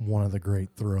one of the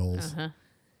great thrills.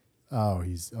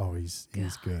 He's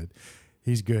good.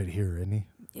 He's good here, isn't he?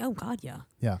 Oh God, yeah.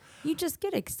 Yeah. You just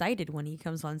get excited when he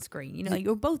comes on screen.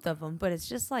 You're both of them, but it's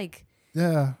just like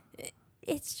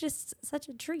it's just such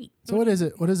a treat. So what is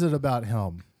it? What is it about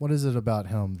him? What is it about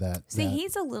him that?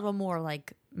 He's a little more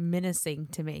like menacing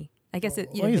to me. I guess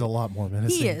he's a lot more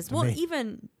menacing. He is. Well, me.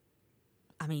 even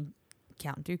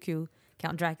Count Dooku,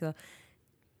 Count Dracula,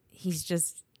 he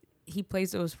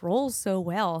plays those roles so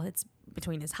well. It's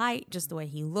between his height, just the way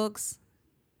he looks.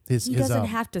 He doesn't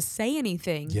have to say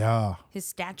anything. Yeah. His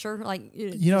stature,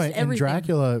 in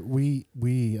Dracula, we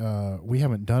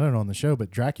haven't done it on the show, but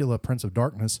Dracula, Prince of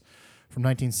Darkness from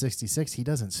 1966, he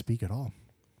doesn't speak at all.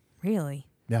 Really?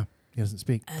 Yeah, he doesn't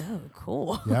speak. Oh,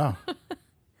 cool. Yeah.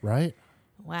 Right?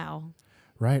 Wow.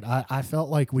 Right. I felt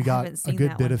like we got a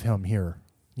good bit of him here,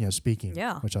 speaking,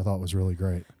 which I thought was really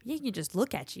great. Yeah, you just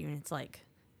look at you and it's like,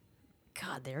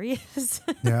 God, there he is.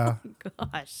 Yeah.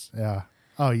 Gosh. Yeah.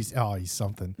 Oh, he's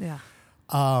something. Yeah.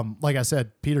 Like I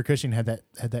said, Peter Cushing had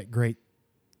that great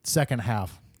second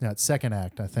half, that second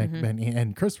act, I think,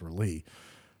 and Christopher Lee,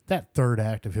 that third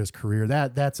act of his career,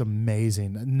 that's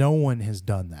amazing. No one has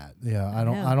done that. Yeah,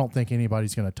 I don't think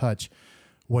anybody's going to touch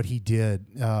what he did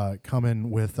coming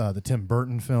with the Tim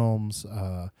Burton films.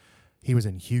 He was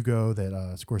in Hugo that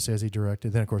Scorsese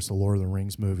directed. Then, of course, the Lord of the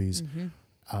Rings movies.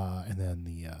 And then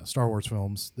the Star Wars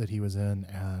films that he was in.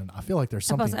 And I feel like there's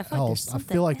something else. I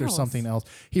feel like there's something else.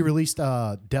 He released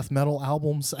death metal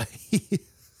albums.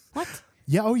 What?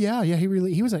 Yeah. Oh, yeah. Yeah.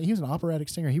 He was an operatic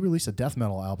singer. He released a death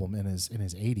metal album in his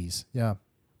 80s. Yeah.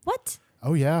 What?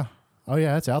 Oh, yeah. Oh,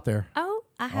 yeah. It's out there. Oh,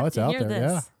 I have to hear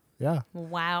this. Yeah.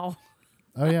 Wow.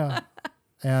 Oh, yeah.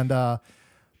 And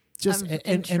just I'm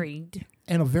intrigued.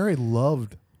 And a very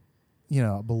loved,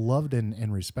 beloved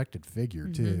and respected figure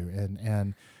too.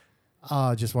 And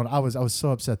just I was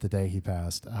so upset the day he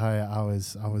passed. I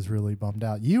was really bummed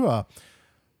out.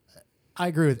 I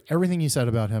agree with everything you said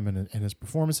about him and his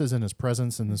performances and his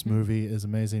presence in this movie is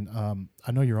amazing.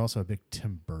 I know you're also a big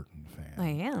Tim Burton fan. I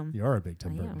am. You are a big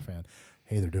Tim Burton fan.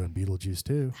 Hey, they're doing Beetlejuice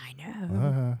too. I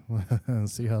know.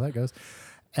 See how that goes.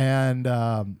 And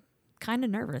kind of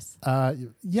nervous.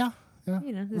 Yeah.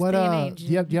 This What? day and age.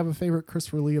 Do you have a favorite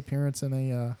Christopher Lee appearance in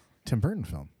a Tim Burton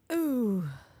film? Ooh.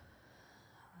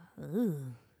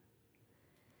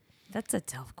 That's a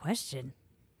tough question.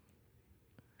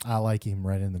 I like him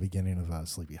right in the beginning of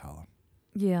Sleepy Hollow.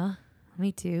 Yeah,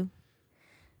 me too.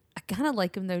 I kind of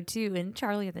like him though too in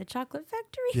Charlie and the Chocolate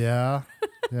Factory. Yeah,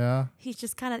 yeah. he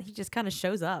just kind of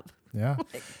shows up. Yeah.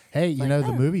 Hey,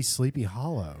 the movie Sleepy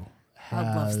Hollow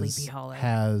I love Sleepy Hollow.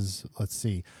 Has, let's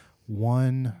see,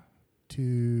 1,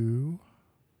 2,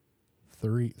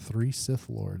 3 Sith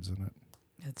Lords in it.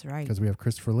 That's right. Because we have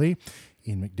Christopher Lee,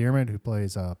 Ian McDiarmid, who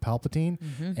plays Palpatine,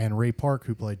 and Ray Park,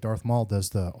 who played Darth Maul,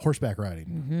 does the horseback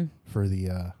riding for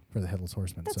the Headless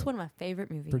Horseman. That's one of my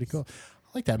favorite movies. Pretty cool. I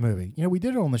like that movie. We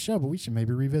did it on the show, but we should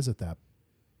maybe revisit that.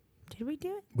 Did we do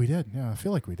it? We did. Yeah, I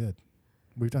feel like we did.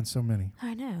 We've done so many.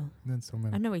 I know. We've done so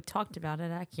many. I know we talked about it.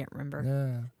 I can't remember.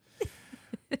 Yeah.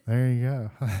 There you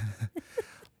go.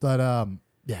 But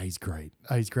yeah, he's great.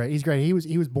 He's great. He's great. He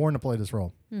was born to play this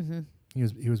role.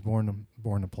 He was born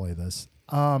to play this.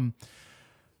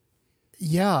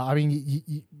 Yeah, I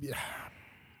mean,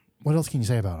 what else can you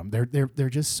say about them? They're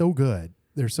just so good.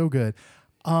 They're so good.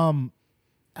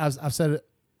 I've said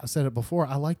it before.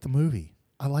 I like the movie.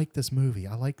 I like this movie.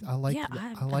 I like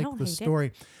the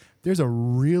story. There's a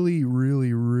really,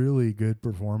 really, really good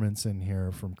performance in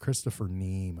here from Christopher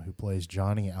Neame, who plays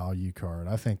Johnny Alucard.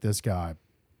 I think this guy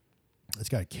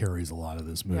carries a lot of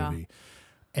this movie.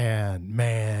 Yeah. And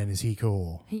man, is he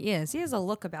cool. He is. He has a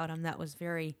look about him that was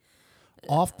very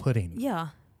off-putting. Yeah.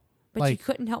 But you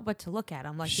couldn't help but to look at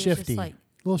him. Like shifty. He was just like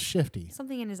a little shifty.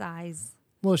 Something in his eyes.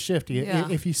 A little shifty. Yeah.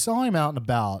 If you saw him out and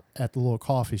about at the little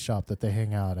coffee shop that they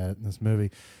hang out at in this movie,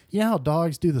 you know how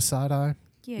dogs do the side eye?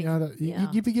 Yeah.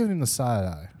 You'd be giving him the side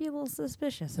eye. Be a little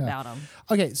suspicious about him.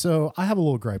 Okay, so I have a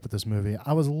little gripe with this movie.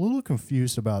 I was a little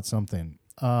confused about something.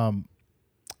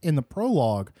 In the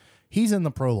prologue, he's in the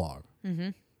prologue.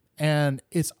 And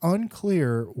it's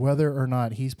unclear whether or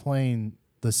not he's playing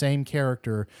the same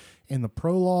character in the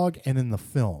prologue and in the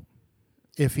film.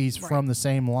 If he's from the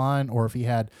same line or if he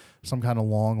had some kind of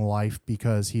long life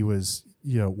because he was,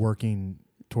 working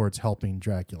towards helping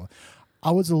Dracula.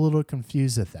 I was a little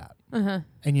confused at that.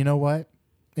 And you know what?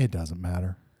 It doesn't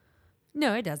matter.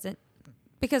 No, it doesn't.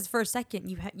 Because for a second,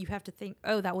 you have to think,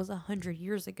 oh, that was 100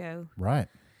 years ago. Right.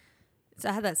 So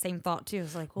I had that same thought too.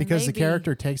 It's like, well, because maybe the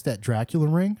character takes that Dracula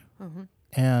ring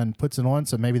and puts it on,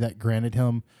 so maybe that granted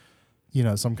him,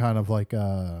 some kind of like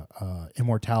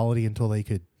immortality until he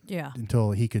could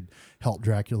help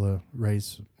Dracula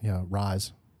rise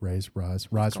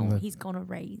from the. He's gonna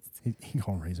raise. He's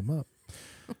gonna raise him up,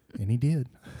 and he did.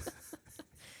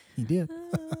 He did.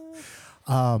 So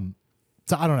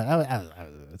I don't know.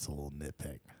 It's a little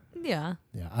nitpick. Yeah.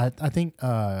 Yeah. I think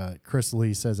Chris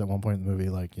Lee says at one point in the movie,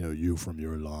 like, you from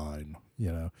your line,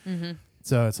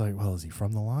 So it's like, well, is he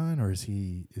from the line or is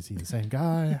he the same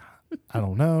guy? I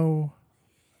don't know.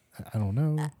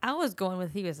 I was going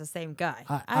with he was the same guy.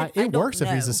 It works if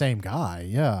he's the same guy.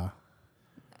 Yeah.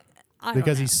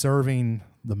 Because he's serving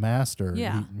the master.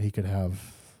 Yeah. He could have.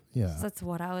 Yeah. So that's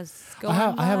what I was going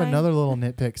I have another little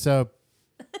nitpick. So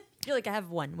I feel like I have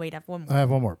one. Wait, I have one more. I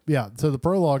have one more. Yeah. So the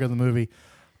prologue of the movie,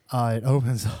 it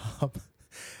opens up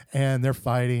and they're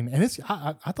fighting. And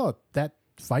I thought that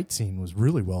fight scene was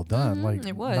really well done. Like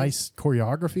it was. Nice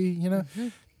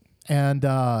choreography,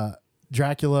 And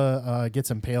Dracula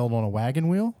gets impaled on a wagon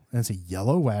wheel, and it's a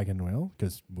yellow wagon wheel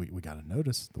because we got to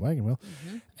notice the wagon wheel.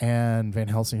 And Van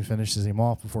Helsing finishes him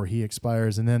off before he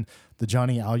expires. And then the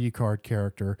Johnny Alucard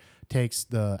character takes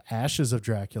the ashes of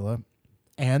Dracula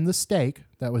and the stake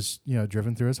that was,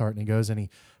 driven through his heart. And he goes and he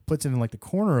puts it in like the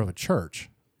corner of a church.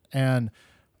 And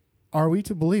are we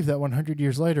to believe that 100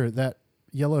 years later, that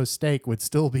yellow stake would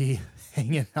still be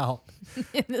hanging out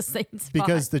in the same spot?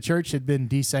 Because the church had been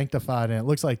desanctified, and it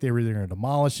looks like they were either going to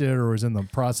demolish it or was in the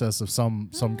process of some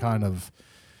kind of,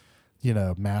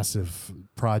 massive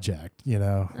project.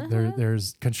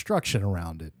 There's construction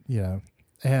around it.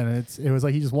 And it was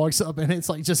like he just walks up and it's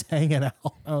like just hanging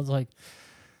out. I was like,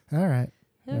 all right,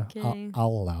 okay, I'll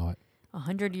allow it.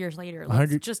 100 years later, it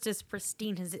looks just as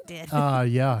pristine as it did.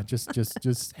 Yeah,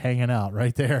 just hanging out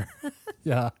right there.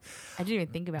 Yeah. I didn't even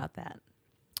think about that.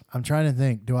 I'm trying to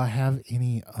think. Do I have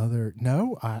any other?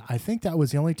 No, I think that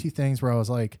was the only two things where I was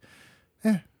like,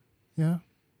 yeah. Yeah,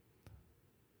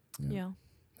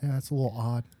 that's a little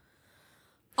odd.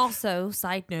 Also,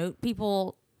 side note,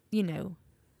 people,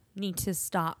 need to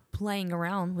stop playing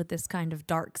around with this kind of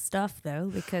dark stuff,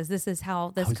 though, because this is how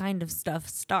this kind of stuff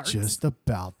starts. Just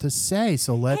about to say.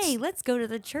 So let's go to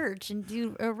the church and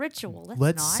do a ritual.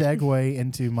 Let's segue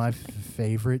into my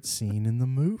favorite scene in the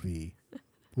movie,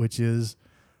 which is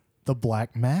the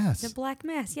Black Mass. The Black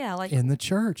Mass, yeah, like in the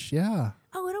church, yeah.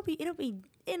 Oh, it'll be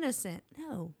innocent.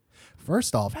 No.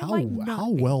 First off, how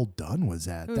well done was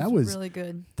that? That was really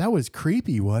good. That was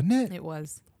creepy, wasn't it? It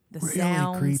was. The really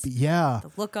sounds, creepy, yeah.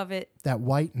 The look of it, that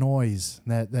white noise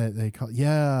that they call,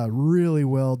 really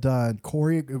well done.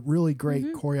 Really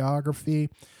great choreography.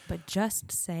 But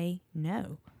just say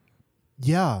no.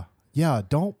 Yeah,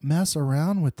 don't mess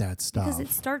around with that stuff. Because it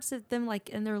starts at them like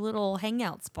in their little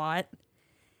hangout spot.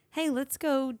 Hey, let's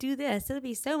go do this. It'll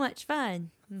be so much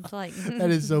fun. It's like that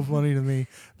is so funny to me.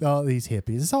 All these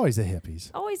hippies. It's always the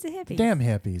hippies. Always the hippies. Damn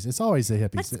hippies. It's always the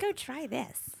hippies. Let's go try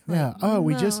this. Yeah. Like,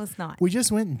 we no,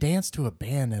 just went and danced to a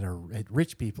band at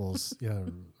rich people's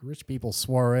rich people's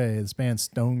soiree. This band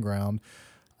Stoneground.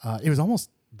 It was almost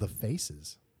the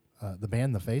Faces. The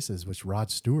band The Faces, which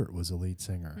Rod Stewart was the lead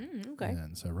singer. Okay.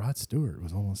 And so Rod Stewart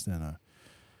was almost in a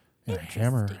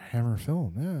Hammer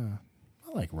film. Yeah.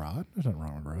 I like Rod. There's nothing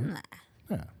wrong with Rod. Nah.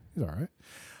 Yeah, he's all right.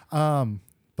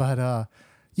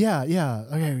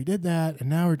 Okay, we did that, and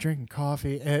now we're drinking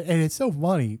coffee, and it's so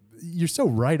funny. You're so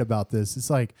right about this. It's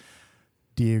like,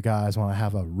 do you guys want to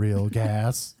have a real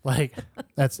gas? Like,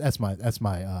 that's my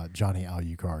Johnny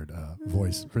Alucard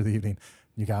voice for the evening.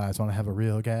 You guys want to have a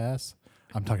real gas?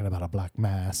 I'm talking about a Black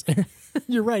Mass.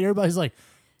 You're right. Everybody's like,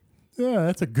 yeah,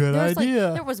 that's a good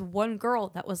idea. There was one girl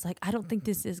that was like, I don't think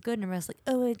this is good. And I was like,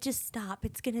 oh, just stop.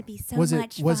 It's going to be so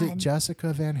much fun. Was it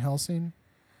Jessica Van Helsing?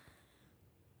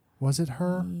 Was it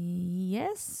her?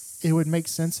 Yes. It would make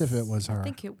sense if it was her. I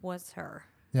think it was her.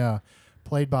 Yeah.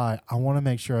 Played by, I want to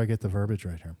make sure I get the verbiage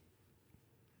right here.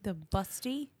 The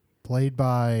Busty? Played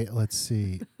by, let's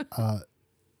see,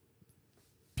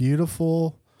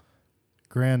 beautiful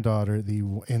granddaughter,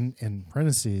 in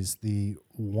parentheses, the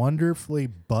wonderfully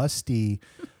busty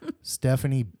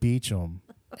Stephanie Beacham,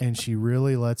 and she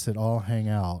really lets it all hang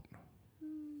out.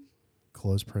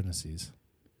 Close parentheses.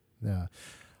 Yeah.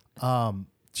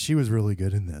 She was really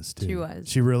good in this too. She was.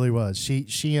 She really was.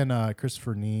 She and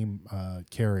Christopher Neame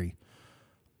carry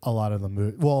a lot of the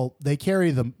movie. Well, they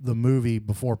carry the movie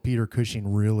before Peter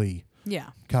Cushing really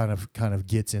kind of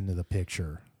gets into the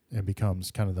picture and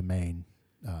becomes kind of the main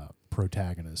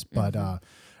protagonist. But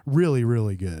really,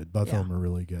 really good. Both of them are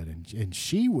really good. And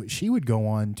she would go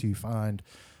on to find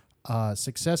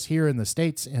success here in the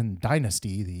States in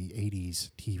Dynasty, the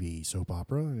 80s TV soap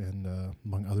opera, and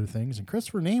among other things. And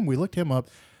Christopher Neame, we looked him up.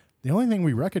 The only thing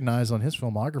we recognized on his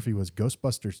filmography was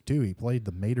Ghostbusters 2. He played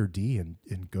the Mater D in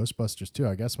Ghostbusters 2.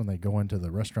 I guess when they go into the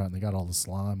restaurant and they got all the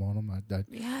slime on him.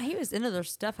 He was into their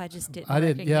stuff. I just didn't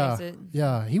recognize it.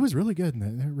 Yeah, he was really good in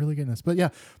it. They're really good in this. But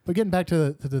getting back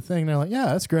to the thing, they're like, yeah,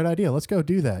 that's a great idea. Let's go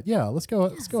do that. Yeah, let's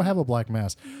go have a Black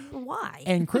Mass. Why?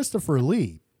 And Christopher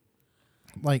Lee,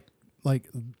 the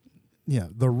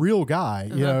real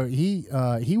guy,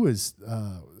 he was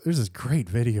there's this great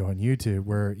video on YouTube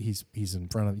where he's in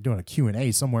front of doing a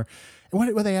Q&A somewhere.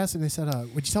 And what they asked him, they said,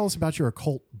 would you tell us about your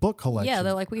occult book collection? Yeah,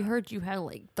 they're like, we heard you had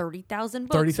like 30,000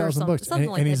 books. 30,000 books.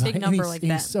 Something like a big number like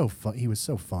that. He was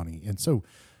so funny and so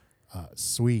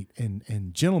sweet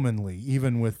and gentlemanly,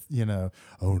 even with,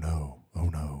 oh no,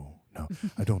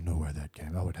 I don't know where that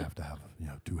came. I would have to have,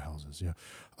 2 houses. Yeah.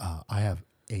 I have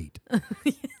 8.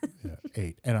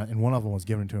 8. And one of them was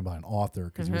given to him by an author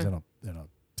because he was in a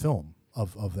film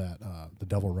of that, The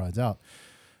Devil Rides Out.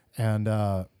 And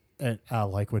I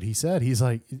like what he said. He's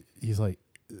like,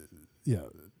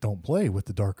 don't play with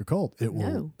the dark occult. It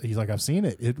will. He's like, I've seen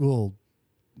it. It will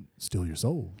steal your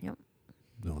soul. Yep.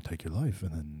 It'll take your life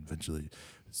and then eventually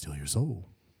steal your soul.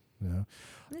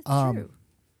 That's true.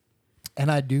 And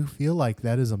I do feel like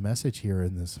that is a message here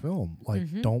in this film.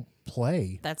 Like, don't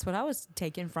play. That's what I was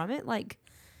taking from it. Like,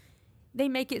 they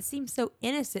make it seem so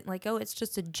innocent, like, oh, it's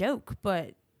just a joke,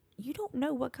 but you don't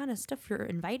know what kind of stuff you're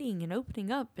inviting and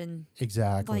opening up. And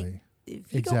Exactly. like,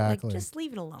 if you don't, like, just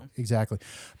leave it alone. Exactly.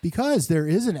 Because there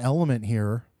is an element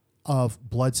here of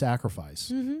blood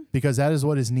sacrifice, because that is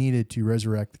what is needed to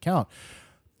resurrect the count.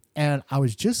 And I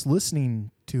was just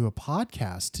listening to a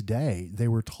podcast today. They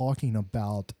were talking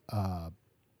about, I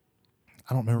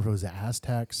don't remember if it was the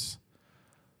Aztecs,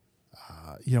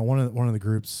 one of the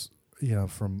groups,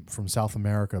 from South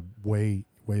America way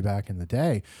back in the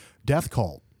day, death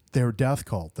cult. They were death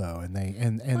cult though, and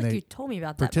they You told me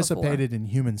about that participated in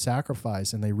human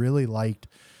sacrifice, and they really liked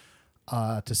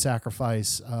to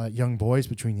sacrifice young boys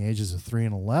between the ages of 3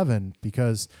 and 11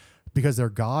 because their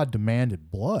god demanded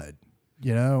blood.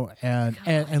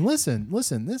 And listen,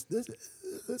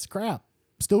 this crap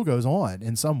still goes on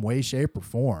in some way, shape, or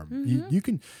form. You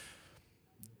can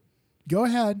go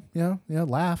ahead,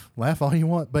 laugh all you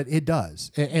want, but it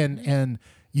does. And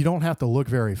you don't have to look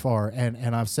very far.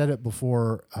 And I've said it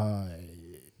before,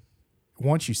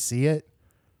 once you see it,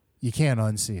 you can't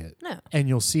unsee it. No. And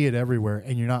you'll see it everywhere,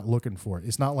 and you're not looking for it.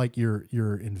 It's not like you're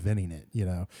inventing it,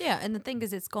 Yeah, and the thing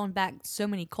is, it's gone back so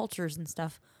many cultures and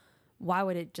stuff. Why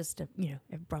would it just,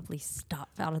 abruptly stop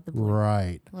out of the blue?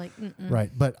 Right. Like,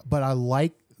 right. But I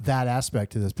like that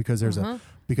aspect to this because there's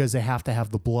because they have to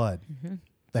have the blood.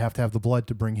 They have to have the blood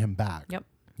to bring him back.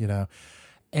 Yep.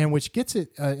 And which gets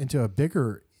it into a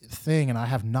bigger thing. And I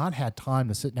have not had time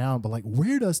to sit down, but like,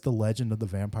 where does the legend of the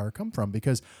vampire come from?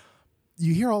 Because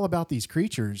you hear all about these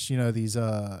creatures, these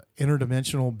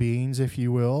interdimensional beings, if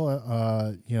you will,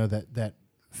 that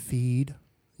feed.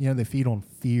 They feed on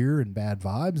fear and bad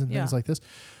vibes and things like this.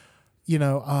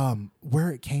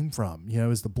 Where it came from.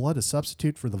 Is the blood a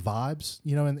substitute for the vibes?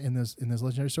 In this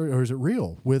legendary story, or is it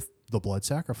real with the blood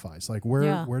sacrifice? Like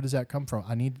where does that come from?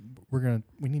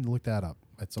 We need to look that up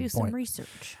at some point. Do some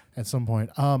research at some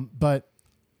point. But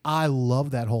I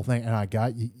love that whole thing, and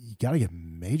you got to give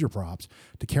major props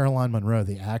to Caroline Munro,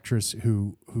 the actress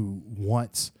who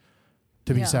wants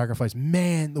to be sacrificed.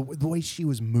 Man, the way she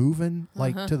was moving,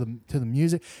 like to the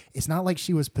music, it's not like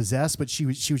she was possessed, but she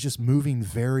was just moving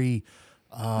very.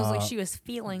 It was like she was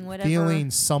feeling whatever, feeling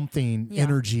something,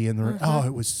 energy in the room. Oh,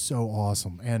 it was so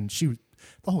awesome, and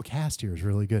the whole cast here is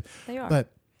really good. They are,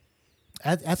 but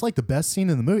that's like the best scene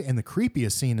in the movie and the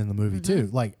creepiest scene in the movie too.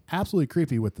 Like absolutely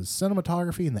creepy with the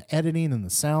cinematography and the editing and the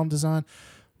sound design.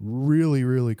 Really,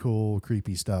 really cool,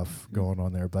 creepy stuff going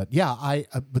on there. But yeah,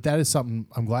 but that is something,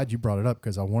 I'm glad you brought it up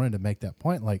because I wanted to make that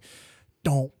point. Like,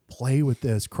 don't play with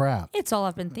this crap. It's all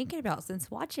I've been thinking about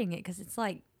since watching it, because it's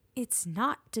like, it's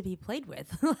not to be played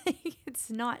with. Like,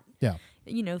 it's not,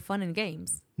 fun and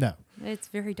games. No. It's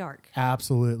very dark.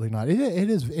 Absolutely not. It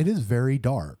is very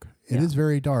dark. It is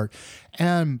very dark.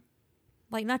 And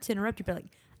like, not to interrupt you, but like,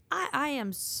 I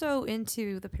am so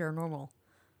into the paranormal.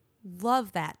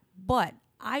 Love that. But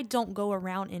I don't go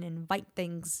around and invite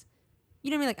things. You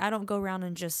know what I mean? Like, I don't go around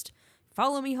and just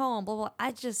follow me home, blah, blah.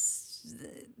 I just,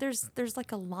 there's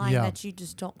like a line that you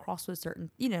just don't cross with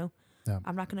certain,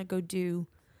 I'm not going to go do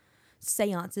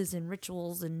seances and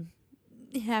rituals and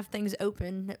have things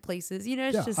open at places.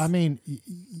 It's just. I mean,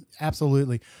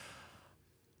 absolutely.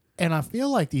 And I feel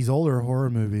like these older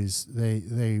horror movies,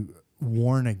 they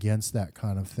warn against that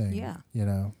kind of thing. Yeah.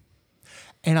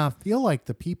 And I feel like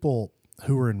the people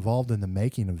who were involved in the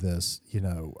making of this,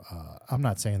 I'm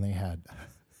not saying they had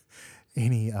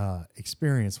any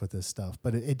experience with this stuff,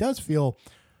 but it does feel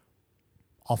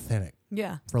authentic.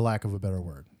 Yeah. For lack of a better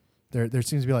word. There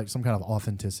seems to be like some kind of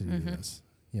authenticity to this,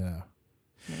 Yeah.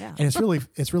 And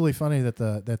it's really funny that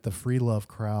the free love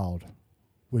crowd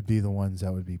would be the ones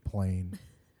that would be playing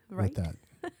with that,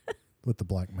 with the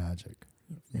black magic,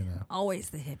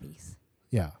 Always the hippies.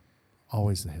 Yeah.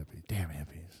 Always the hippie. Damn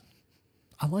hippies.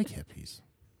 I like hippies.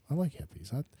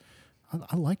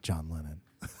 I like John Lennon.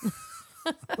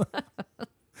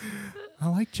 I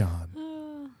like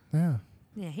John. Yeah.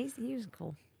 Yeah, he was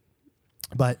cool.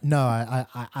 But no,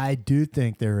 I do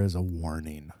think there is a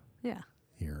warning. Yeah.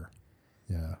 Here.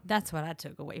 Yeah. That's what I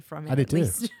took away from it. I did too.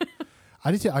 Least.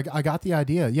 I did too. I got the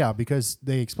idea. Yeah, because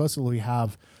they explicitly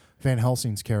have Van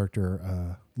Helsing's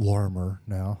character, Lorimer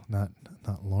now, not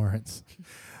Lawrence,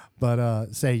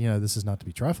 but say, this is not to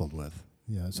be trifled with.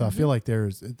 So I feel like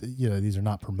there's, these are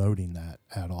not promoting that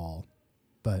at all.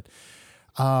 But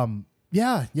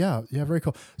yeah, very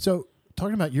cool. So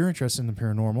talking about your interest in the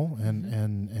paranormal,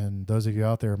 and those of you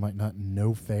out there might not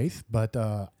know Faith, but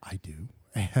I do.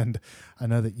 And I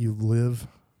know that you live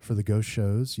for the ghost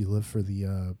shows. You live for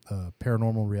the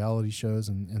paranormal reality shows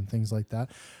and things like that.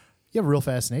 you have a real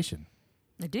fascination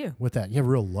I do. with that. You have a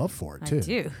real love for it too. I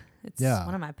do. It's Yeah.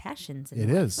 one of my passions. It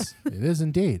is. It is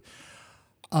indeed.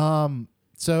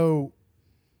 So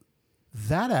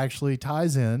that actually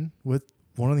ties in with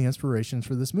one of the inspirations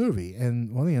for this movie.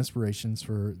 And one of the inspirations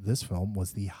for this film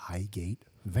was the Highgate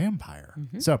Vampire.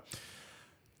 So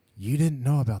you didn't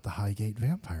know about the Highgate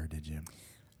Vampire, did you?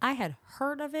 I had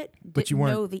heard of it, But didn't you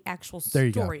weren't- know the actual There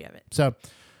you story go. of it. So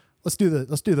let's do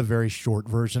the very short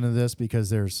version of this, because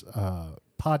there's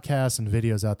podcasts and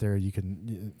videos out there. You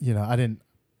can,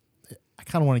 I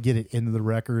kind of want to get it into the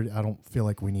record. I don't feel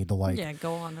like we need to Yeah,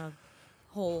 go on a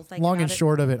whole thing. long about and it.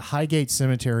 short of it. Highgate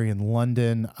Cemetery in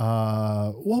London.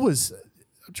 I'm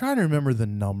trying to remember the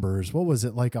numbers. What was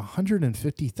it, like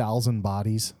 150,000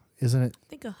 bodies? Isn't it I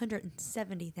think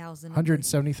 170,000.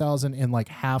 170,000 in like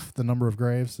half the number of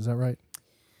graves? Is that right?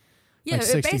 Yeah, like it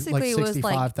 60 basically like was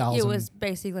like 65,000. it was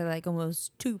basically like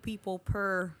almost 2 people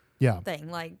per Yeah.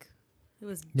 thing. Like it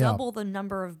was Yeah. double the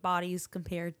number of bodies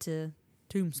compared to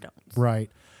tombstones. Right.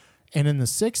 And in the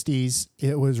 60s,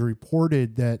 it was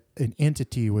reported that an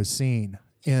entity was seen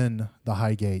in the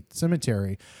Highgate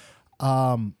Cemetery.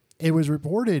 It was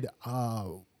reported,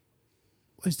 it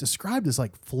was described as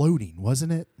like floating,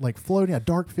 wasn't it? Like floating, a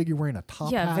dark figure wearing a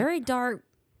top Yeah, hat. very dark,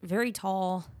 very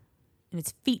tall, and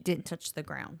its feet didn't touch the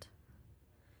ground.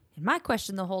 And my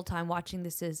question the whole time watching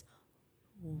this is,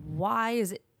 why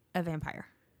is it a vampire?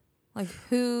 Like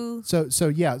who? So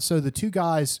the two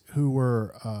guys who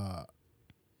were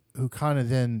who kind of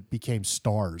then became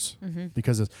stars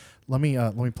because of, let me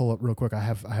pull up real quick. I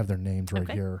have their names right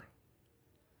Okay. here.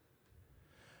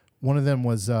 One of them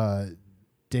was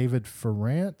David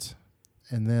Ferrant,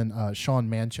 and then Sean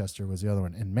Manchester was the other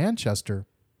one. And Manchester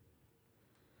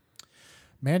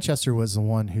was the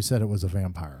one who said it was a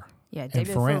vampire. Yeah, And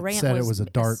David Ferrant said it was a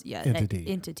dark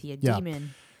entity. A Yeah.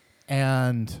 demon.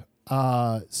 And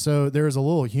so there's a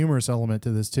little humorous element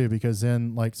to this too, because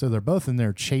then so they're both in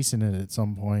there chasing it at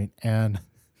some point, and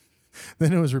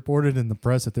then it was reported in the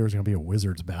press that there was going to be a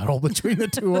wizard's battle between the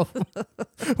two of them,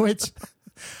 which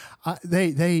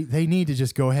they need to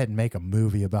just go ahead and make a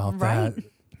movie about Right. that.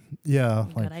 Yeah,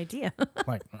 Good idea.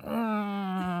 like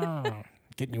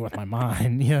getting you with my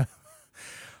mind, yeah.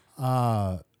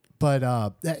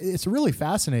 But it's a really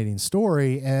fascinating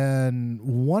story, and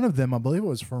one of them, I believe it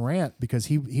was Ferrant, because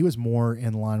he was more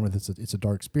in line with it's a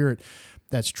dark spirit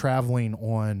that's traveling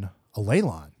on a ley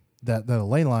line. That a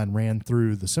ley line ran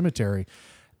through the cemetery,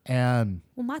 and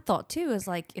Well, my thought too is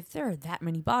like, if there are that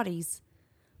many bodies,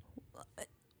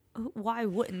 why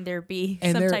wouldn't there be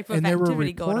some type of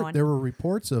activity going on? There were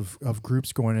reports of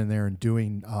groups going in there and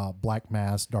doing black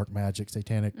mass, dark magic,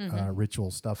 satanic ritual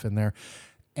stuff in there,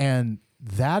 and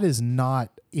that is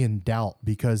not in doubt,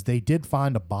 because they did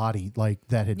find a body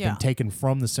that had been taken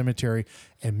from the cemetery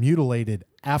and mutilated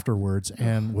afterwards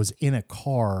and was in a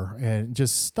car, and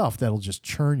just stuff that'll just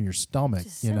churn your stomach,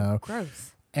 Just so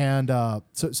gross. And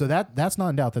so that's not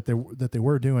in doubt that they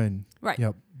were doing Right.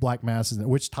 black masses,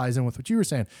 which ties in with what you were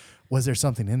saying. Was there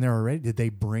something in there already? Did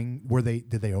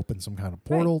they open some kind of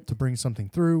portal to bring something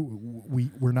through?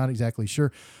 We're not exactly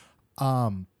sure.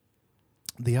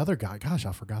 The other guy, gosh,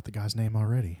 I forgot the guy's name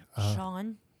already.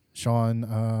 Sean.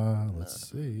 Let's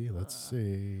see.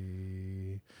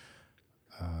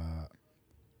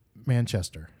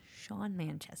 Manchester. Sean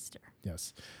Manchester.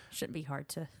 Yes. Shouldn't be hard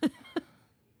to.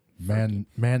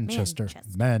 Manchester.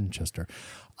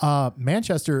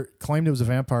 Manchester claimed it was a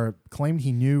vampire, claimed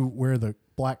he knew where the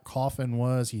black coffin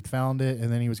was. He'd found it,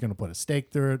 and then he was going to put a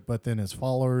stake through it, but then his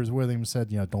followers with him said,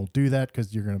 don't do that,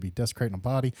 because you're going to be desecrating a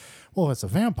body. Well, it's a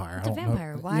vampire. It's a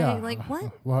vampire. Know. Why? Yeah. Like,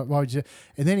 what? Why would you?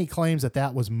 And then he claims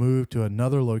that was moved to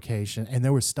another location, and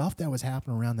there was stuff that was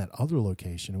happening around that other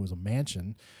location. It was a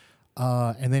mansion.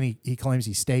 And then he claims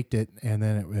he staked it, and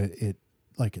then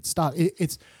it stopped.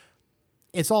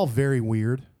 It's all very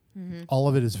weird. Mm-hmm. All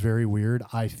of it is very weird.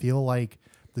 I feel like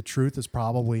the truth is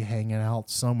probably hanging out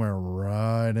somewhere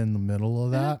right in the middle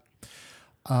of that.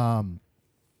 I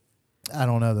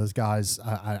don't know those guys.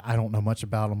 I don't know much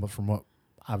about them, but from what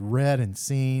I've read and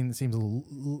seen, it seems a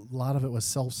lot of it was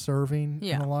self-serving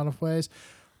in a lot of ways.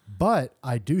 But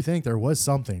I do think there was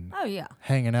something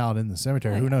hanging out in the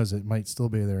cemetery. Who knows? It might still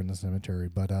be there in the cemetery.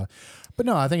 But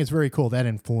no, I think it's very cool. That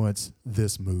influenced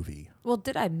this movie. Well,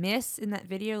 did I miss in that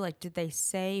video? Like, did they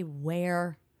say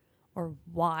where or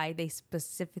why they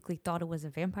specifically thought it was a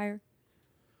vampire?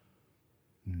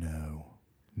 No,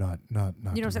 not. You know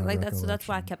what I'm saying? my Like that's why I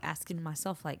recollection. kept asking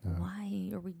myself, like, why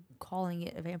are we calling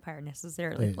it a vampire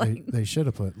necessarily? They should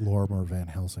have put Lorimer Van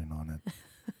Helsing on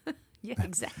it. Yeah,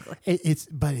 exactly.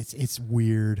 It's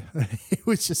weird. It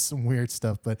was just some weird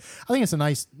stuff, but I think it's a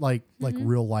nice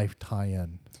real life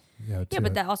tie-in to Yeah,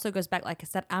 but it. that also goes back, like I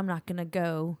said, I'm not going to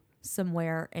go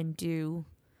somewhere and do,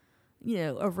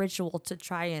 a ritual to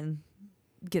try and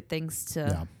get things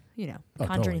to, Oh,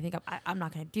 conjure totally. anything up. I'm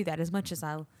not going to do that as much as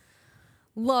I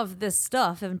love this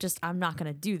stuff. I'm not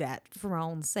going to do that for my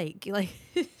own sake. Like,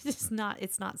 it's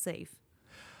not safe.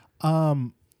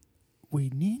 We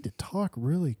need to talk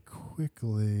really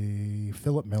quickly.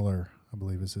 Philip Miller, I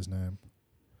believe is his name,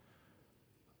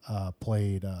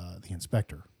 played the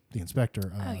inspector. The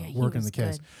inspector he working was the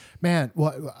case. good. Man,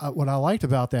 what I liked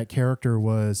about that character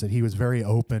was that he was very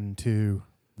open to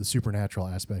the supernatural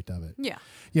aspect of it. Yeah.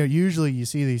 Usually you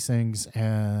see these things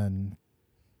and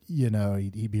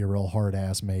he'd be a real hard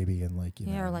ass maybe, and like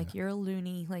Or like, you're a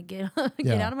loony. Like, get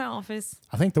Yeah. out of my office.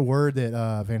 I think the word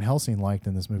that Van Helsing liked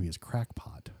in this movie is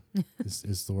crackpot.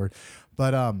 is the word,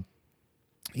 but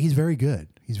he's very good.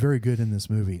 He's very good in this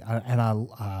movie,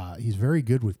 he's very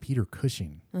good with Peter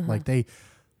Cushing. Like they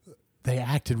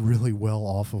acted really well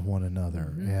off of one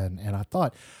another, and I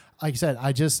thought, like I said,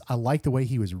 I like the way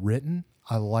he was written.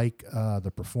 I like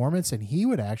the performance, and he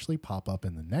would actually pop up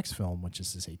in the next film, which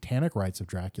is the Satanic Rites of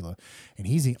Dracula, and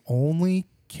he's the only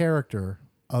character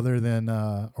other than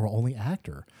or only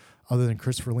actor other than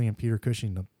Christopher Lee and Peter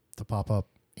Cushing to pop up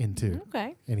into.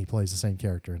 Okay. And he plays the same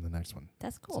character in the next one.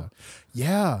 That's cool. So,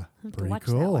 yeah, have to pretty watch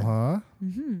that cool, one. huh?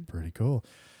 Pretty cool.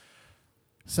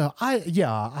 So I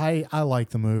like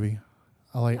the movie.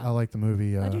 I like the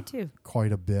movie. I do too.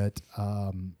 Quite a bit.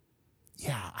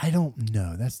 Yeah, I don't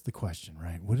know. That's the question,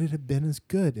 right? Would it have been as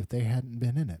good if they hadn't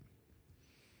been in it?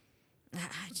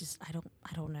 I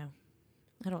don't know.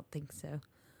 I don't think so.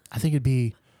 I think it'd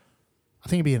be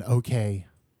an okay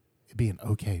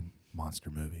monster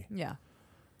movie. Yeah.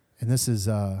 And this is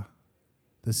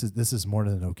more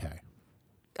than okay.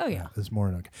 Oh yeah. This is more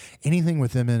than okay. Anything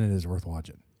with them in it is worth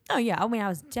watching. Oh yeah. I mean, I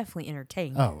was definitely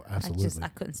entertained. Oh, absolutely. I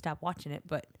couldn't stop watching it,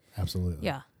 but Absolutely.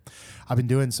 yeah. I've been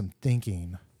doing some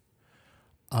thinking.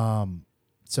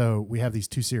 So we have these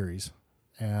two series,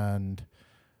 and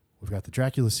we've got the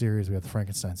Dracula series, we have the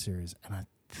Frankenstein series, and I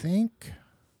think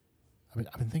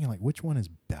I've been thinking, like, which one is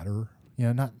better?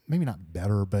 Maybe not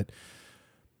better, but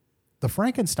the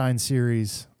Frankenstein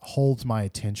series holds my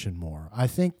attention more. I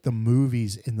think the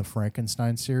movies in the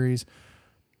Frankenstein series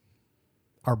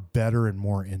are better and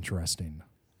more interesting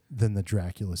than the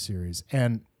Dracula series.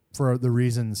 And for the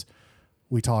reasons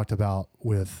we talked about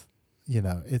with,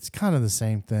 it's kind of the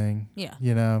same thing.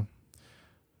 Yeah.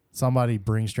 Somebody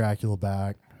brings Dracula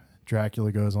back.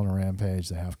 Dracula goes on a rampage.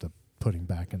 They have to put him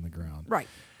back in the ground. Right.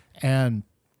 And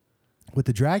with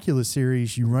the Dracula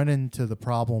series, you run into the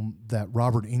problem that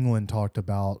Robert Englund talked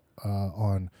about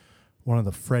on one of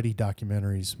the Freddy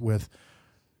documentaries with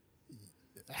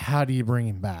how do you bring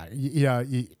him back?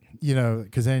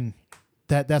 Because then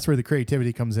that's where the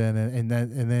creativity comes in, and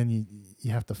then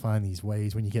you have to find these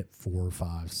ways when you get 4,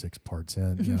 5, 6 parts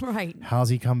in. Right. How's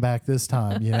he come back this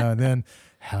time? And then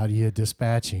how do you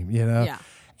dispatch him? Yeah.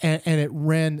 And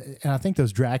I think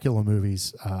those Dracula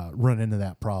movies run into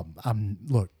that problem.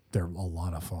 Look, they're a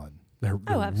lot of fun. They're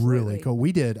really cool.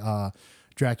 We did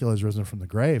Dracula's Risen from the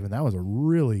Grave, and that was a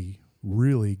really,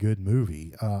 really good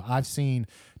movie. I've seen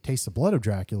Taste the Blood of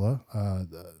Dracula.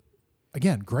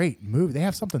 Again, great movie. They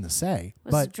have something to say.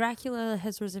 But Dracula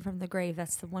Has Risen from the Grave?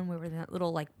 That's the one where we're in that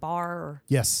little bar. Or,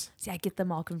 yes. See, I get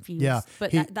them all confused. Yeah.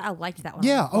 But I liked that one.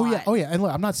 Yeah. A lot. Oh yeah. And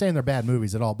look, I'm not saying they're bad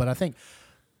movies at all, but I think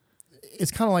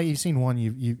it's kind of like you've seen one,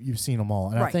 you've seen them all,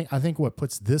 and Right. I think what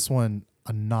puts this one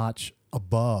a notch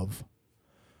above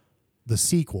the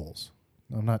sequels.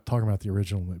 I'm not talking about the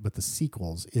original, but the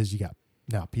sequels is you got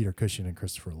now Peter Cushing and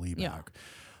Christopher Lee back. Yeah.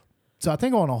 So I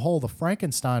think on a whole, the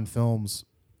Frankenstein films,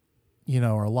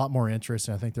 are a lot more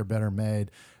interesting. I think they're better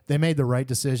made. They made the right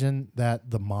decision that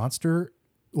the monster,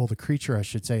 the creature, I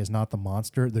should say, is not the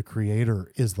monster. The creator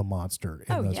is the monster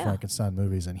in those Frankenstein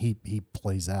movies, and he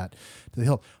plays that to the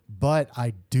hill. But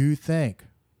I do think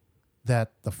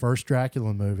that the first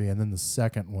Dracula movie and then the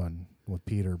second one with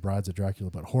Peter, Brides of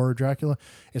Dracula, but Horror Dracula,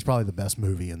 is probably the best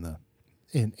movie in the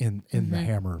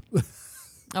Hammer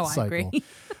Oh, cycle. I agree.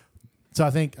 So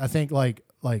I think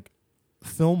like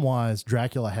film wise,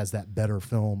 Dracula has that better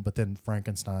film, but then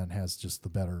Frankenstein has just the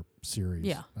better series.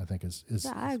 Yeah. I think is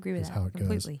I agree with is that how it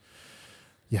completely. goes.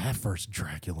 Yeah, that first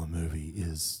Dracula movie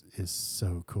is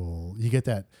so cool. You get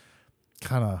that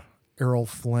kind of Errol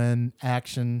Flynn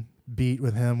action beat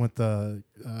with him with the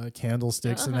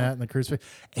candlesticks and that and the crucifix,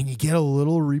 and you get a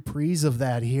little reprise of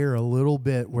that here a little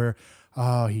bit where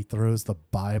he throws the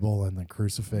Bible and the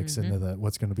crucifix into the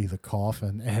what's going to be the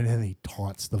coffin, and then he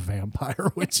taunts the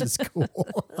vampire, which is cool.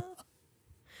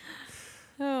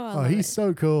 Oh, He's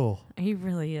so cool. He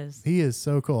really is. He is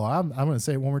so cool. I'm going to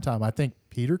say it one more time. I think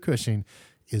Peter Cushing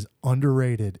is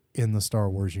underrated in the Star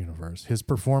Wars universe. His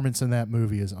performance in that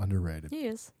movie is underrated. He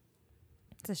is.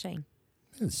 It's a shame.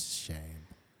 It's a shame.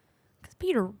 Because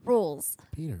Peter rules.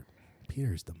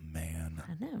 Peter's the man.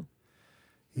 I know.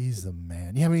 He's the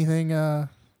man. You have anything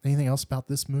else about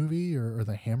this movie or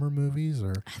the Hammer movies,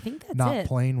 or I think that's not it.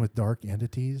 playing with dark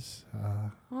entities?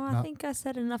 I think I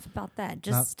said enough about that.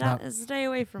 Just not stay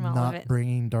away from all of Not it.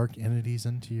 bringing dark entities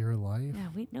into your life.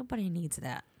 Yeah, nobody needs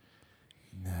that.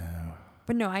 No.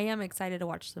 But no, I am excited to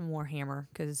watch some more Hammer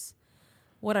because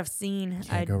what I've seen,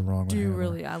 Can't go wrong with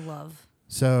Hammer. I love.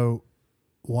 So,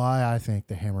 why I think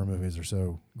the Hammer movies are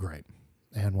so great,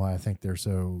 and why I think they're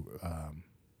so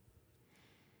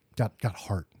got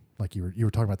heart, like you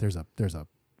were talking about. There's a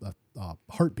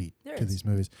heartbeat to these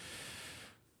movies,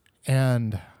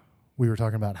 and we were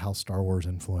talking about how Star Wars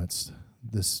influenced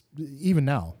this. Even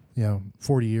now,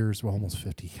 40 years, well, almost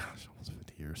 50. Gosh, almost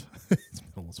 50 years. It's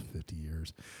been almost 50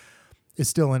 years. It's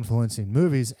still influencing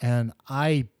movies, and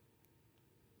I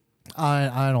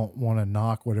don't want to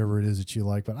knock whatever it is that you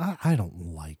like, but I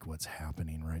don't like what's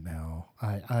happening right now.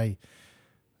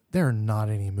 There are not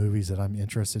any movies that I'm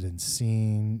interested in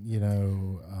seeing,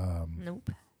 Nope.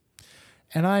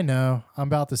 And I know I'm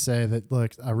about to say that,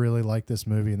 look, I really like this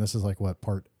movie, and this is like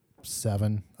part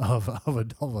 7 of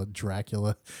a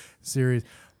Dracula series,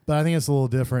 but I think it's a little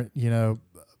different,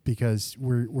 because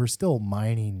we're still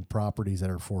mining properties that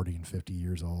are 40 and 50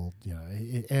 years old,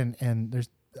 and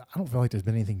I don't feel like there's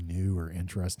been anything new or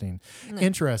interesting. No.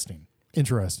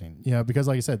 Interesting, because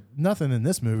like I said, nothing in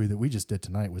this movie that we just did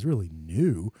tonight was really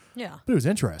new. Yeah. But it was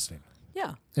interesting.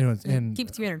 Yeah. And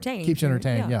keeps you entertained. Keeps you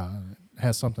entertained, yeah.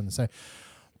 Has something to say.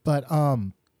 But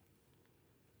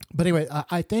anyway,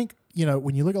 I think,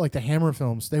 when you look at like the Hammer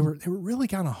films, they were really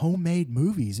kind of homemade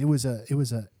movies. It was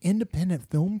a independent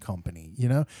film company,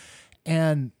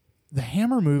 and the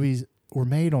Hammer movies were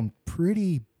made on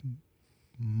pretty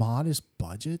modest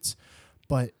budgets,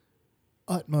 but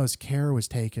utmost care was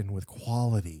taken with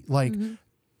quality. Like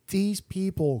these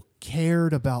people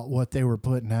cared about what they were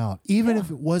putting out, even if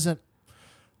it wasn't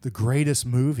the greatest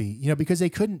movie, because they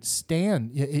couldn't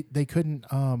they couldn't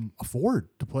afford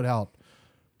to put out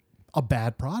a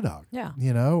bad product,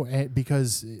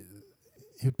 because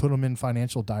it put them in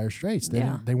financial dire straits.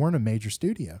 They weren't a major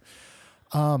studio.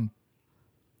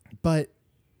 But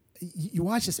you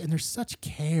watch this, and there's such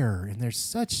care, and there's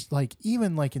such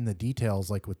even in the details,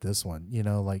 like with this one,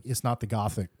 it's not the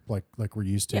gothic like we're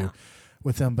used to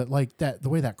with them, but the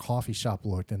way that coffee shop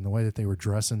looked, and the way that they were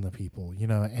dressing the people,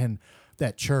 and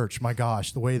that church, my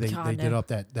gosh, the way they did up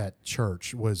that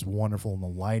church was wonderful, and the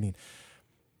lighting.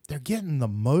 They're getting the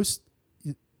most.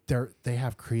 They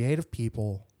have creative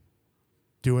people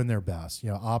doing their best,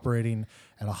 operating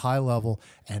at a high level.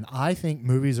 And I think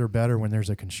movies are better when there's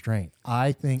a constraint.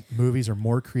 I think movies are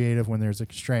more creative when there's a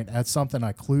constraint. That's something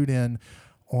I clued in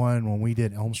on when we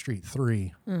did Elm Street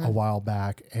 3 a while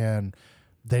back, and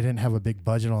they didn't have a big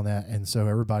budget on that. And so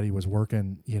everybody was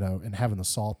working, and having to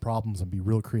solve problems and be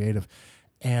real creative.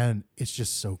 And it's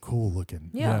just so cool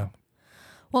looking. Yeah.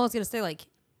 Well, I was going to say, like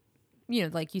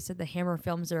you said, the Hammer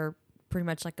films are pretty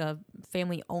much like a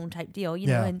family-owned type deal,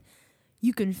 know, and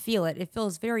you can feel it. It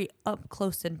feels very up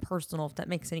close and personal, if that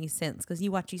makes any sense. Because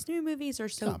you watch these new movies, they're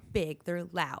so big, they're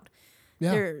loud.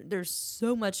 Yeah. There's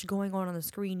so much going on the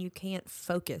screen, you can't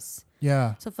focus.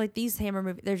 Yeah. So if these Hammer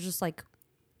movies, there's just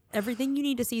everything you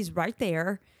need to see is right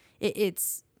there.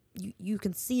 It's you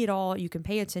can see it all. You can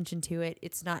pay attention to it.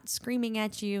 It's not screaming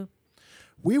at you.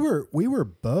 We were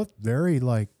both very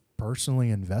personally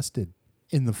invested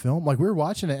in the film. We were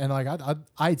watching it, and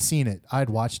I'd seen it. I'd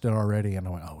watched it already, and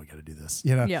I went, "Oh, we got to do this,"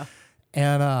 Yeah.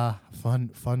 And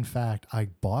fun fact, I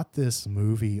bought this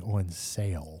movie on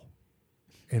sale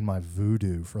in my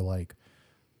Vudu for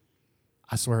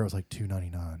I swear it was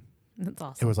 $2.99. That's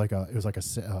awesome. It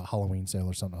was a Halloween sale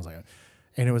or something. I was like,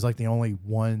 and it was the only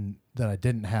one that I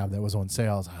didn't have that was on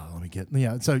sale. I was like, oh, let me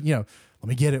get, so let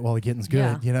me get it while the getting's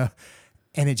good,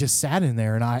 And it just sat in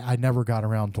there, and I never got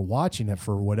around to watching it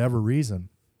for whatever reason.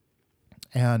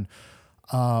 And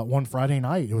one Friday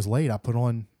night, it was late. I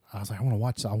was like, I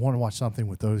want to watch something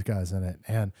with those guys in it,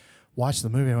 and watched the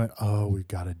movie. And I went, oh, we've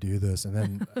got to do this. And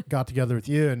then got together with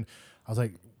you, and I was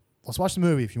like, let's watch the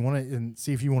movie if you want to, and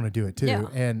see if you want to do it too. Yeah.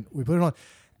 And we put it on,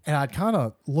 and I'd kind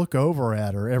of look over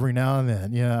at her every now and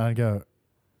then, I'd go,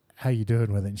 how you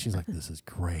doing with it? And she's like, this is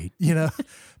great,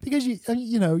 because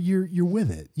you're with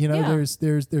it,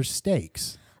 there's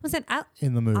stakes. Listen,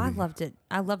 in the movie. I loved it.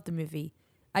 I loved the movie.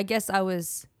 I guess I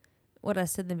was what I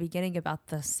said in the beginning about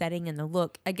the setting and the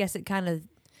look. I guess it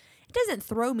it doesn't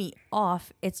throw me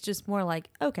off. It's just more like,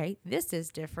 okay, this is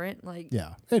different. Like,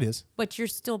 Yeah, it is. but you're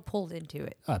still pulled into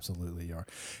it. Absolutely, you are.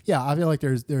 Yeah, I feel like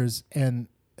there's and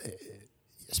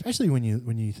especially when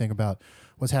you think about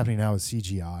what's happening now with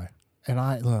CGI. And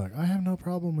I have no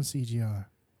problem with CGI.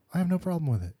 I have no problem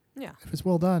with it. Yeah. If it's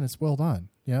well done, it's well done.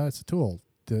 You know, it's a tool.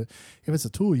 If it's a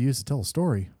tool used to tell a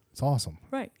story, it's awesome.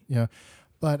 Right. You know,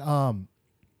 but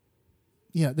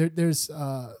there's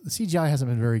the CGI hasn't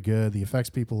been very good. The effects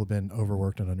people have been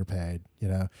overworked and underpaid. You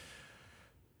know,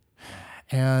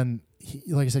 and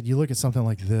like I said, you look at something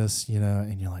like this, you know,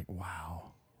 and you're like,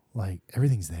 wow, like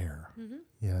everything's there. Mm-hmm.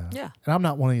 Yeah. Yeah. And I'm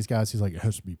not one of these guys who's like, it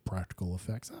has to be practical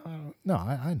effects. No,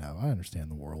 I know. I understand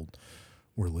the world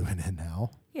we're living in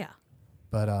now. Yeah.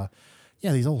 But,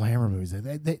 yeah, these old Hammer movies,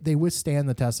 they withstand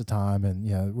the test of time. And,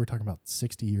 yeah, we're talking about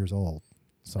 60 years old.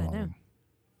 Some I of know. them.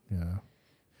 Yeah.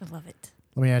 I love it.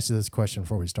 Let me ask you this question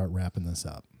before we start wrapping this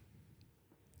up.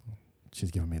 She's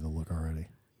giving me the look already.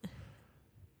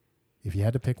 If you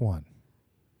had to pick one,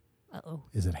 Uh-oh.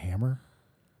 is it Hammer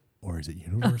or is it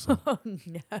Universal? Oh,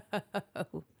 no.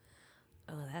 Oh,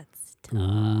 that's tough.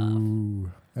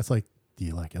 Ooh. That's like, do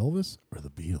you like Elvis or the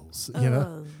Beatles? You know?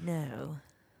 Oh, no.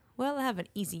 Well, I have an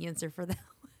easy answer for that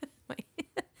one.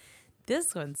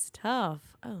 This one's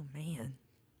tough. Oh, man.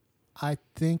 I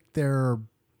think there's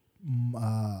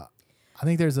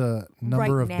a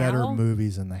number Right of better now?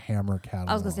 movies in the Hammer catalog.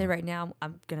 I was going to say right now,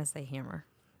 I'm going to say Hammer.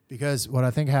 Because what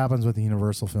I think happens with the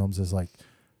Universal films is like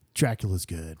Dracula's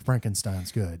good,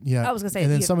 Frankenstein's good. Yeah. I was going to say,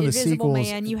 and then you some have of the Invisible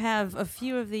sequels, Man, you have a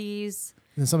few of these.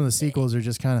 and some of the sequels are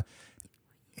just kind of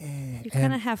You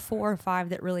kind of have 4 or 5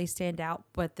 that really stand out,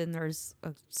 but then there's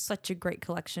such a great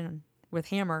collection with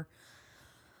Hammer.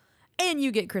 And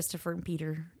you get Christopher and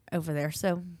Peter over there,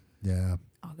 so yeah.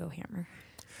 I'll go Hammer.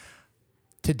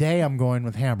 Today I'm going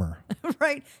with Hammer.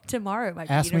 Right. Tomorrow might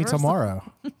be Ask me Universal.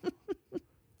 tomorrow.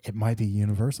 It might be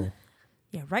Universal.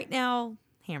 Yeah, right now,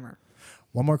 Hammer.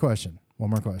 One more question.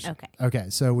 Okay. Okay,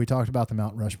 so we talked about the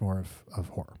Mount Rushmore of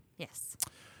horror. Yes.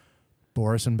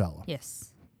 Boris and Bella.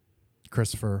 Yes.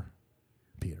 Christopher,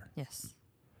 Peter. Yes.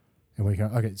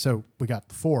 And so we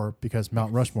got 4 because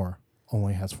Mount Rushmore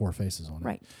only has 4 faces on it.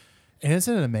 Right. And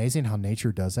isn't it amazing how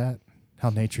nature does that? How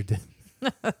nature did.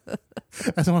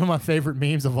 That's one of my favorite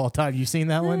memes of all time. You seen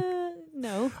that one?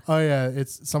 No. Oh yeah,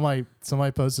 it's somebody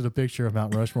posted a picture of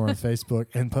Mount Rushmore on Facebook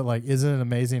and put like, isn't it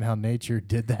amazing how nature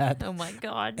did that? Oh my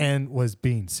God. And was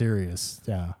being serious.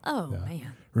 Yeah. Oh yeah.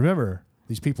 man. Remember,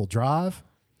 these people drive,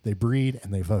 they breed,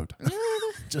 and they vote.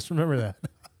 Just remember that.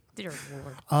 Dear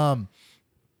Lord.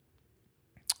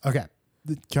 Okay.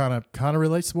 Kind of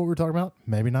relates to what we were talking about.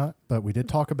 Maybe not, but we did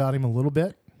talk about him a little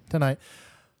bit tonight.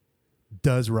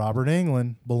 Does Robert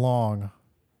Englund belong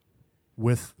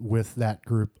with that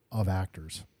group of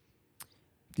actors?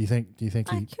 Do you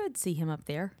think I he? could see him up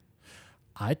there.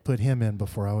 I'd put him in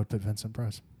before I would put Vincent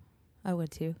Price. I would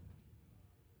too.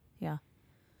 Yeah.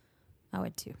 I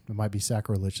would too. It might be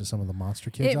sacrilege to some of the monster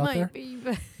kids It out might there, be.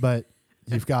 but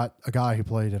you've got a guy who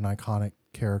played an iconic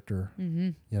character. Mm-hmm.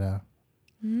 You know.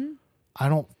 Mm-hmm. I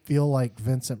don't feel like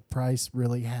Vincent Price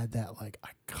really had that like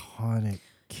iconic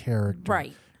character.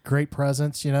 Right. Great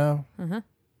presence, you know. Uh-huh.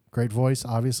 Great voice,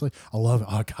 obviously. I love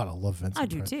Vincent I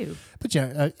do Price. too. But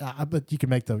yeah, but you can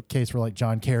make the case for like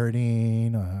John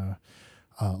Carradine,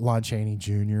 Lon Chaney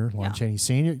Jr., Lon Chaney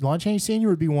Sr. Lon Chaney Sr.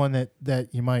 would be one that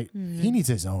you might. He needs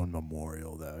his own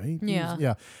memorial though.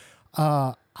 Yeah.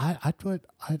 I would.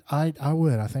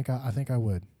 I think I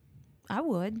would. I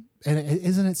would. And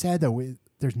isn't it sad though?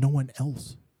 There's no one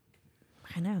else.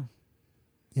 I know.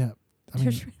 Yeah. I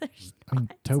mean,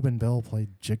 Tobin Bell played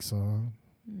Jigsaw.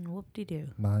 Whoop-de-doo.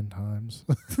 9 times.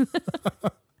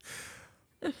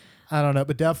 I don't know,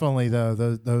 but definitely though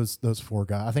those 4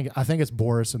 guys. I think it's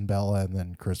Boris and Bella, and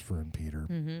then Christopher and Peter.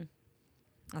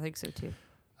 Mm-hmm. I think so too.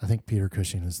 I think Peter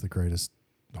Cushing is the greatest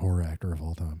horror actor of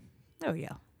all time. Oh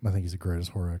yeah. I think he's the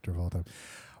greatest horror actor of all time.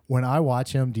 When I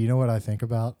watch him, do you know what I think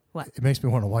about? What? It makes me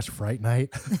want to watch Fright Night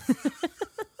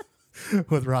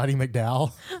with Roddy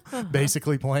McDowall,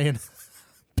 basically playing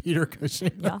Peter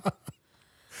Cushing. Yeah.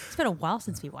 It's been a while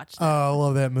since we watched that. Oh, I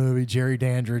love that movie, Jerry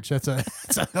Dandridge. That's a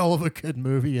hell of a good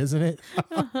movie, isn't it?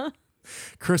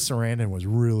 Chris Sarandon was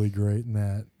really great in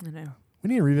that. I know. We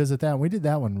need to revisit that. We did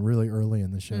that one really early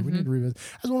in the show. We need to revisit.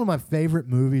 That's one of my favorite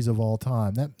movies of all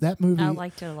time. That movie. I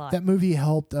liked it a lot. That movie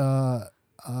helped. It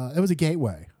was a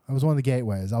gateway. It was one of the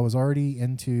gateways. I was already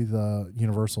into the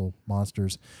Universal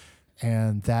monsters,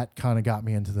 and that kind of got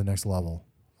me into the next level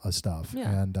of stuff.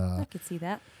 Yeah, and I could see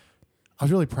that. I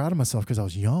was really proud of myself because I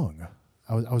was young.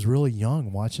 I was really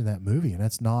young watching that movie, and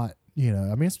it's not. I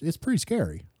mean, it's pretty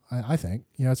scary. I think.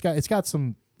 It's got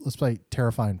some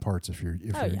terrifying parts if you're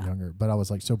younger. But I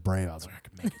was like so brave. I was like, I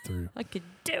can make it through. I could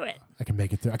do it. I can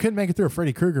make it through. I couldn't make it through a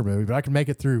Freddy Krueger movie, but I can make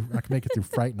it through. I can make it through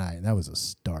Fright Night, and that was a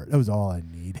start. That was all I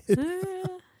needed.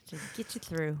 Just get you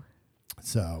through.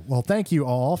 So, well, thank you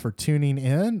all for tuning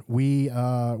in. We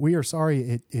are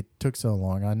sorry it took so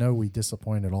long. I know we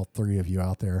disappointed all three of you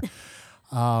out there.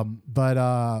 But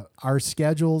our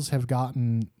schedules have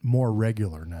gotten more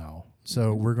regular now.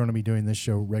 So we're going to be doing this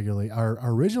show regularly. Our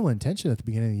original intention at the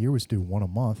beginning of the year was to do one a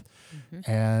month,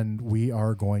 and we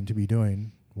are going to be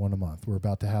doing one a month. We're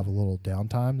about to have a little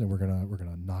downtime, and we're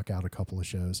gonna knock out a couple of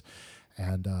shows.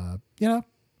 And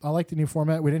I like the new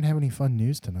format. We didn't have any fun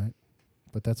news tonight,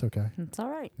 but that's okay. It's all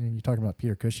right. And you're talking about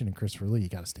Peter Cushing and Christopher Lee. You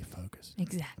got to stay focused.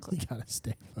 Exactly. You got to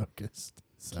stay focused.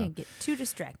 So. Can't get too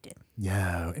distracted.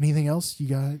 Yeah. Anything else you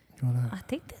got? I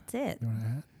think that's it. You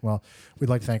wanna add? Well,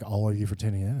 we'd like to thank all of you for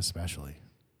tuning in, especially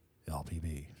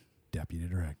LPB Deputy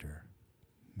Director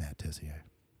Matt Tessier.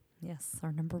 Yes,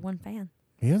 our number one fan.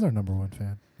 He is our number one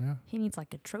fan. Yeah. He needs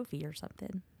like a trophy or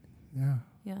something. Yeah.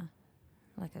 Yeah.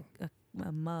 Like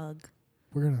a mug.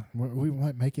 We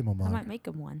might make him a mug. I might make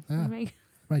him one. Yeah.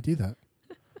 Might do that.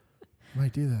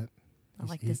 Might do that. I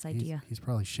like this idea. He's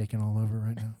probably shaking all over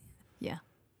right now. Yeah.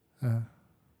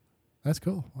 That's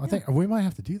cool. I think we might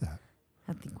have to do that.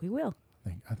 I think we will.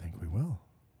 I think we will.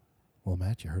 Well,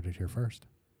 Matt, you heard it here first.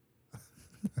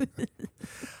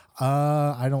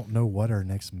 I don't know what our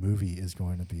next movie is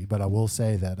going to be, but I will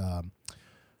say that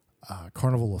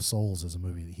Carnival of Souls is a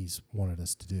movie that he's wanted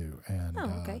us to do,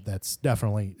 and that's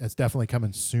definitely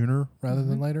coming sooner rather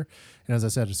than later. And as I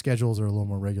said, the schedules are a little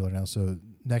more regular now, so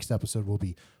next episode will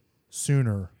be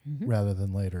sooner rather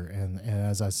than later. And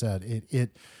as I said,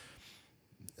 it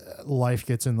life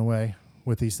gets in the way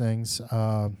with these things.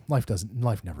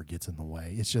 Life never gets in the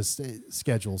way. It's just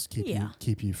schedules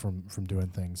keep you from doing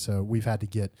things. So we've had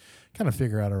to kind of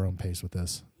figure out our own pace with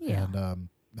this. Yeah. And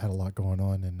had a lot going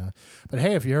on. And but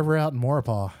hey, if you're ever out in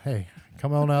Maurepas, hey,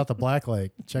 come on out to Black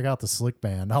Lake. Check out the Slick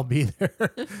Band. I'll be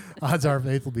there. Odds are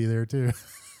Faith will be there too.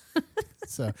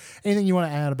 So anything you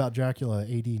want to add about Dracula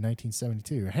A.D.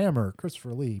 1972? Hammer,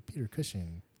 Christopher Lee, Peter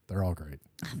Cushing. They're all great.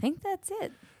 I think that's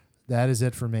it. That is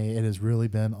it for me. It has really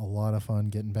been a lot of fun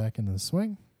getting back into the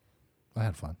swing. I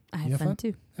had fun. I had fun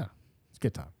too. Yeah. It's a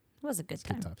good time. It was a good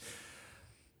time.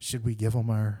 Should we give them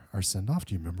our send-off?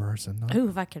 Do you remember our send-off? Oh,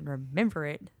 if I can remember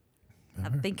it. I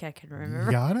think I can remember.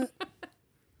 You got it?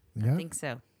 I think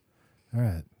so. All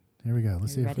right. Here we go.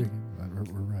 Let's see ready? if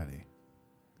we're ready.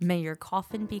 May your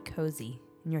coffin be cozy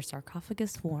and your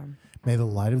sarcophagus warm. May the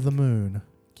light of the moon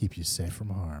keep you safe from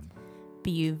harm.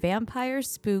 Be you vampire,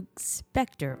 spook,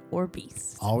 specter, or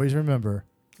beast. Always remember,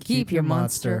 keep your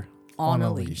monster on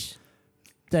a leash.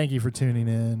 Thank you for tuning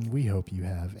in. We hope you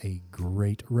have a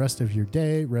great rest of your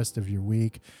day, rest of your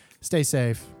week. Stay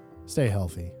safe, stay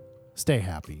healthy, stay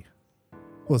happy.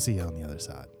 We'll see you on the other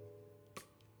side.